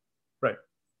 right,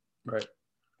 right.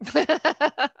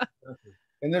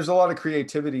 And there's a lot of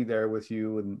creativity there with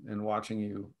you, and watching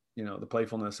you, the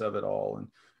playfulness of it all, and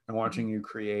Mhm. watching you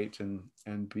create and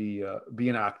be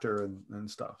an actor and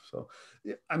stuff. So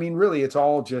yeah, I mean, really, it's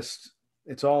all just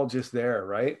there,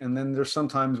 right? And then there's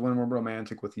sometimes when we're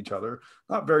romantic with each other,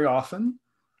 not very often,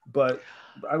 but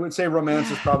I would say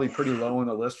romance is probably pretty low on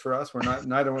the list for us. We're not,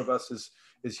 neither of us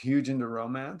is huge into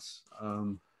romance.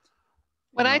 You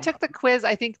When I know, took the quiz,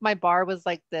 I think my bar was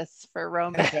like this for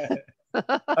romance.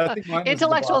 I think mine was at the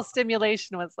Intellectual bottom.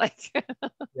 stimulation was like,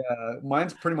 Yeah,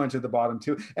 mine's pretty much at the bottom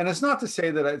too. And it's not to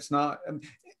say that it's not,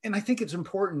 and I think it's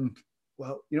important.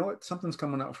 Well, you know what? Something's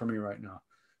coming out for me right now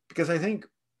because I think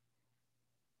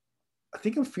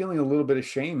I'm feeling a little bit of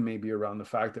shame maybe around the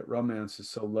fact that romance is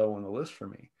so low on the list for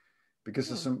me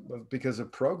hmm, because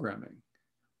of programming,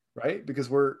 right? Because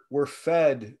we're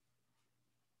fed,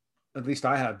 at least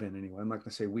I have been anyway. I'm not going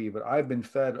to say we, but I've been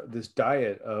fed this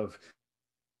diet of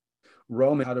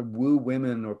romance, how to woo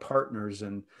women or partners,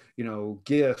 and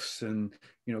gifts, and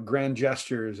grand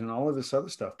gestures and all of this other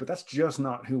stuff. But that's just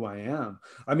not who I am.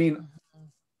 I mean,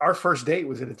 our first date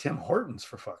was at a Tim Hortons,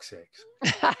 for fuck's sakes,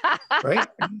 right?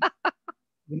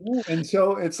 And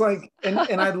so it's like, and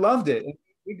I loved it. And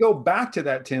we go back to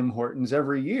that Tim Hortons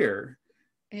every year,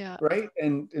 yeah, right?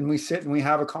 And we sit and we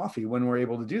have a coffee when we're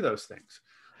able to do those things,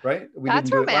 right? We didn't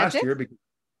that's do it last romantic. year because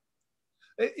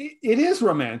it is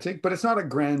romantic, but it's not a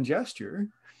grand gesture,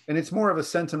 and it's more of a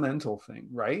sentimental thing,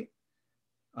 right?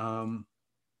 Um,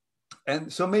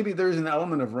 and so maybe there's an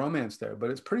element of romance there,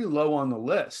 but it's pretty low on the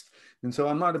list. And so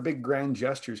I'm not a big grand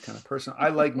gestures kind of person. I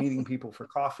like meeting people for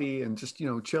coffee and just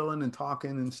chilling and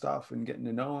talking and stuff and getting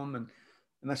to know them,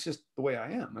 and that's just the way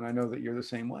I am. And I know that you're the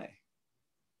same way.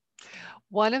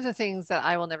 One of the things that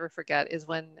I will never forget is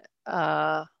when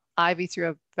Ivy threw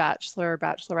a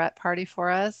bachelorette party for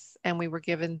us, and we were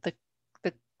given the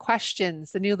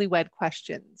questions, the newlywed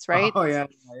questions, right? Oh yeah,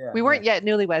 yeah, We yeah. weren't yet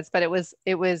newlyweds, but it was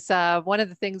one of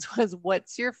the things was,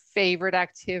 what's your favorite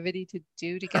activity to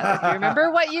do together? Do you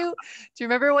remember what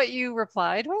you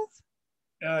replied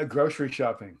with? Grocery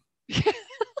shopping.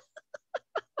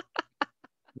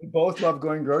 We both love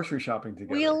going grocery shopping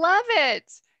We together. love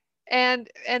it. And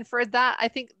for that, I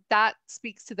think that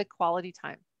speaks to the quality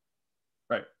time,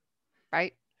 Right.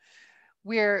 right?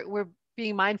 We're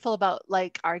being mindful about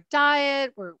like our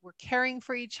diet, we're caring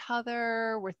for each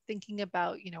other, we're thinking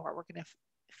about, what we're going to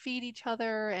feed each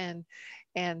other,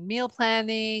 and meal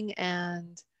planning,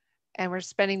 and we're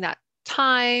spending that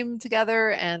time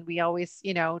together, and we always,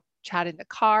 chat in the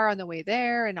car on the way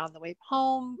there and on the way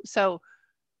home. So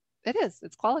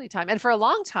it's quality time. And for a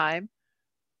long time,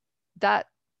 that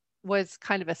was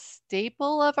kind of a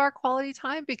staple of our quality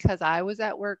time because I was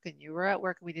at work and you were at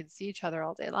work and we didn't see each other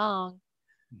all day long.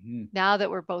 Mhm. Now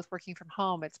that we're both working from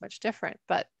home, it's much different,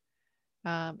 but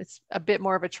it's a bit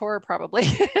more of a chore probably.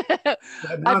 Yeah, now I've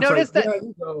it's like, noticed that, yeah,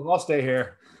 you go, I'll stay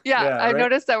here. yeah, Yeah, I've right.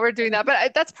 noticed that we're doing that,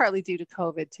 but that's partly due to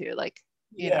COVID too. Like,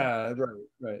 Yeah, right,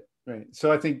 right, right.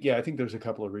 So I think there's a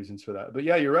couple of reasons for that. But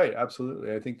yeah, you're right.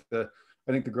 Absolutely. I think the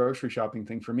grocery shopping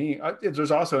thing for me,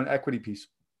 there's also an equity piece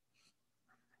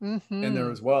in there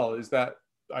hmm as well. Is that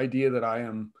idea that I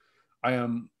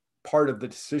am part of the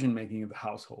decision making of the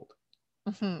household.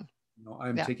 hmm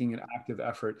I'm yeah, taking an active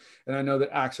effort, and I know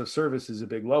that acts of service is a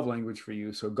big love language for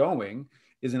you. So going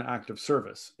is an act of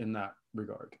service in that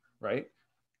regard, right?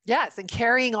 yes, and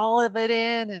carrying all of it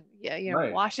in, and yeah,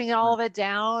 Right. washing all Right. of it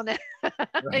down. Right.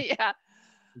 Yeah, yeah.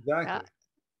 Exactly.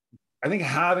 I think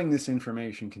having this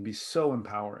information can be so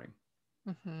empowering.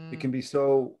 It hmm can be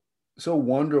so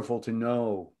wonderful to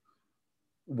know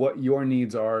what your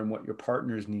needs are and what your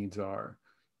partner's needs are.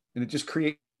 And it just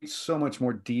creates so much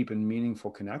more deep and meaningful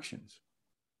connections.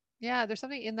 Yeah, there's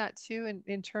something in that too,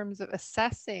 in terms of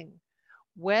assessing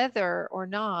whether or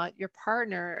not your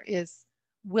partner is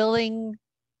willing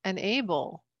and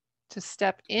able to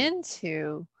step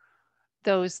into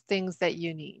those things that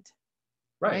you need,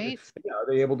 Right. right? Yeah, are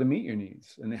they able to meet your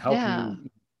needs and help Yeah. you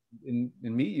and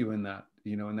meet you in that,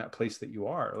 in that place that you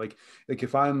are? Like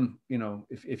if I'm,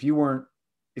 if you weren't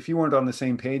on the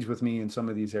same page with me in some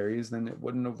of these areas, then it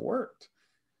wouldn't have worked,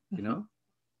 you hmm know?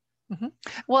 hmm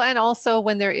Well, and also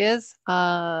when there is,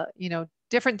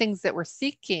 different things that we're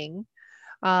seeking,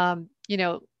 um, you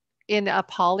know, in a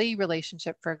poly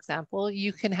relationship, for example,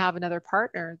 you can have another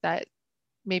partner that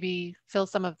maybe fill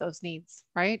some of those needs,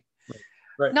 right? Right.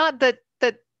 Right. Not that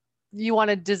you want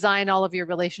to design all of your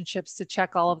relationships to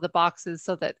check all of the boxes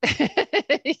so that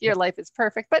your life is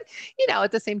perfect, but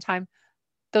at the same time,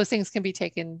 those things can be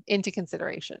taken into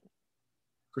consideration.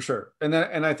 For sure. And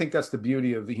I think that's the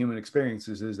beauty of the human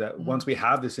experiences is that once Mhm. we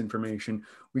have this information,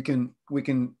 we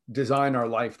can design our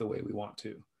life the way we want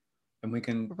to. And we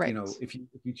can, Right. if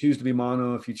you choose to be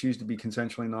mono, if you choose to be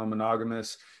consensually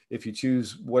non-monogamous, if you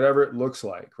choose whatever it looks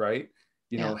like, right?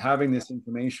 Yeah. Having this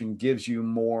information gives you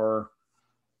more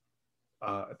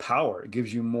power. It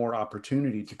gives you more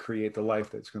opportunity to create the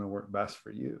life that's going to work best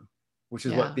for you, which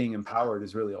is what Yeah. being empowered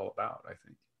is really all about, I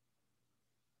think.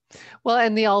 Well,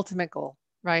 and the ultimate goal,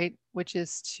 right? Which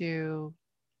is to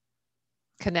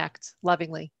connect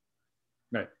lovingly.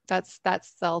 Right. That's the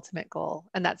ultimate goal.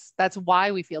 And that's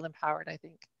why we feel empowered, I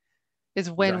think, is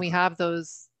when we Exactly. have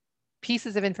those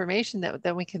pieces of information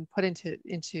that we can put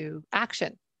into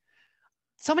action.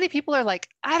 So many people are like,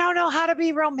 I don't know how to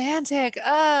be romantic.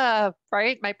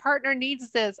 Right? My partner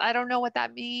needs this. I don't know what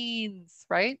that means,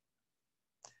 right?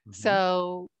 Mm-hmm.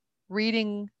 So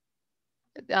reading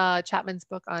Chapman's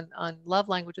book on love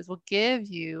languages will give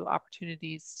you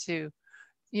opportunities to,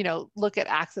 look at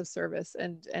acts of service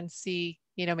and see,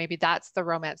 maybe that's the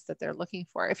romance that they're looking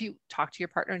for. If you talk to your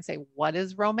partner and say, what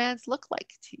does romance look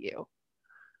like to you?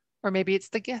 Or maybe it's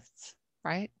the gifts,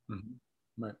 right?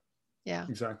 Mm-hmm. Right. Yeah,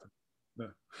 Exactly. Yeah.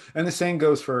 And the same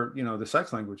goes for, the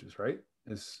sex languages, right?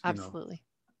 Is, absolutely.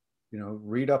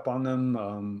 read up on them.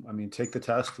 I mean, take the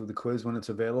test with the quiz when it's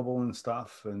available and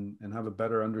stuff, and have a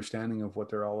better understanding of what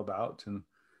they're all about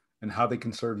and how they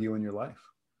can serve you in your life.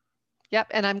 Yep.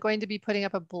 And I'm going to be putting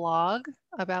up a blog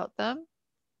about them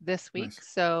this week. Nice.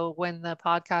 So when the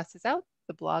podcast is out,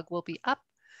 the blog will be up.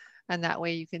 And that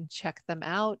way you can check them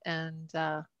out and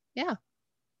yeah,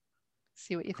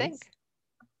 see what you Cool. think.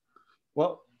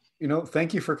 Well,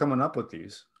 thank you for coming up with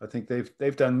these. I think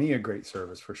they've done me a great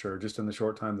service for sure, just in the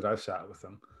short time that I've sat with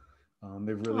them. Aw.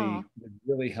 They've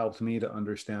really helped me to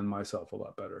understand myself a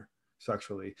lot better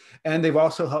sexually, and they've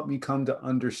also helped me come to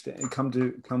understand, come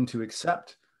to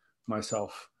accept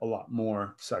myself a lot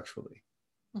more sexually,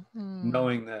 Mm-hmm.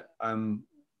 knowing that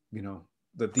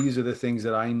that these are the things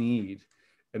that I need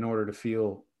in order to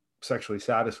feel sexually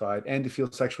satisfied and to feel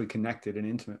sexually connected and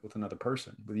intimate with another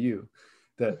person, with you.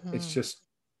 That it's Mm-hmm. just,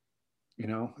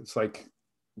 it's like,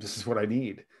 this is what I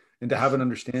need. And to have an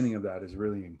understanding of that is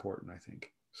really important, I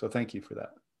think. So thank you for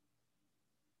that.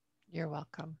 You're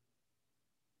welcome.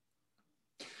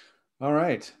 All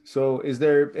right. So is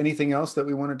there anything else that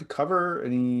we wanted to cover?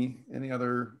 Anything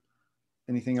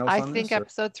else I on think this? Or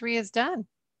episode 3 is done.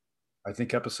 I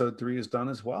think episode 3 is done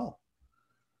as well.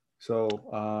 So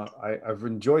I've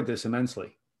enjoyed this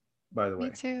immensely, by the Me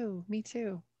way. too. Me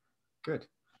too. Good.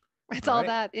 It's All all right.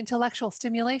 that intellectual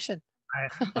stimulation.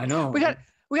 I know. we got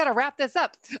we got to wrap this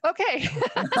up. Okay.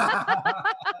 All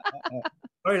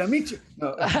right, I'll meet you.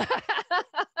 No.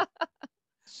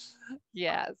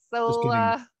 Yeah. Just So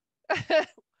kidding.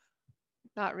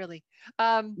 not really.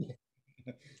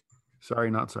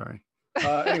 Sorry, not sorry.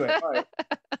 Anyway, all right.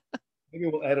 Maybe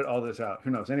we'll edit all this out.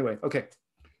 Who knows? Anyway, okay.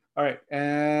 All right.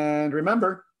 And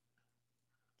remember,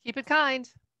 Keep it kind.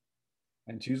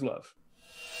 and choose love.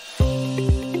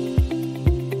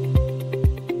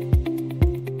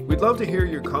 We'd love to hear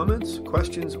your comments,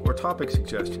 questions, or topic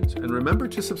suggestions. And remember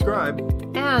to subscribe.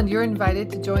 And you're invited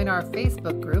to join our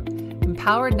Facebook group,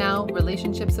 Empowered Now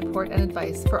Relationship Support and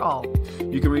Advice for All.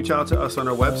 You can reach out to us on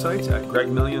our websites at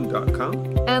gregmillion.com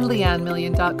and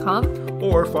leannemillion.com.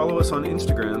 or follow us on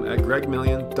Instagram at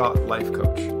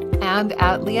gregmillion.lifecoach. And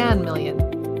at Leanne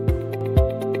Million.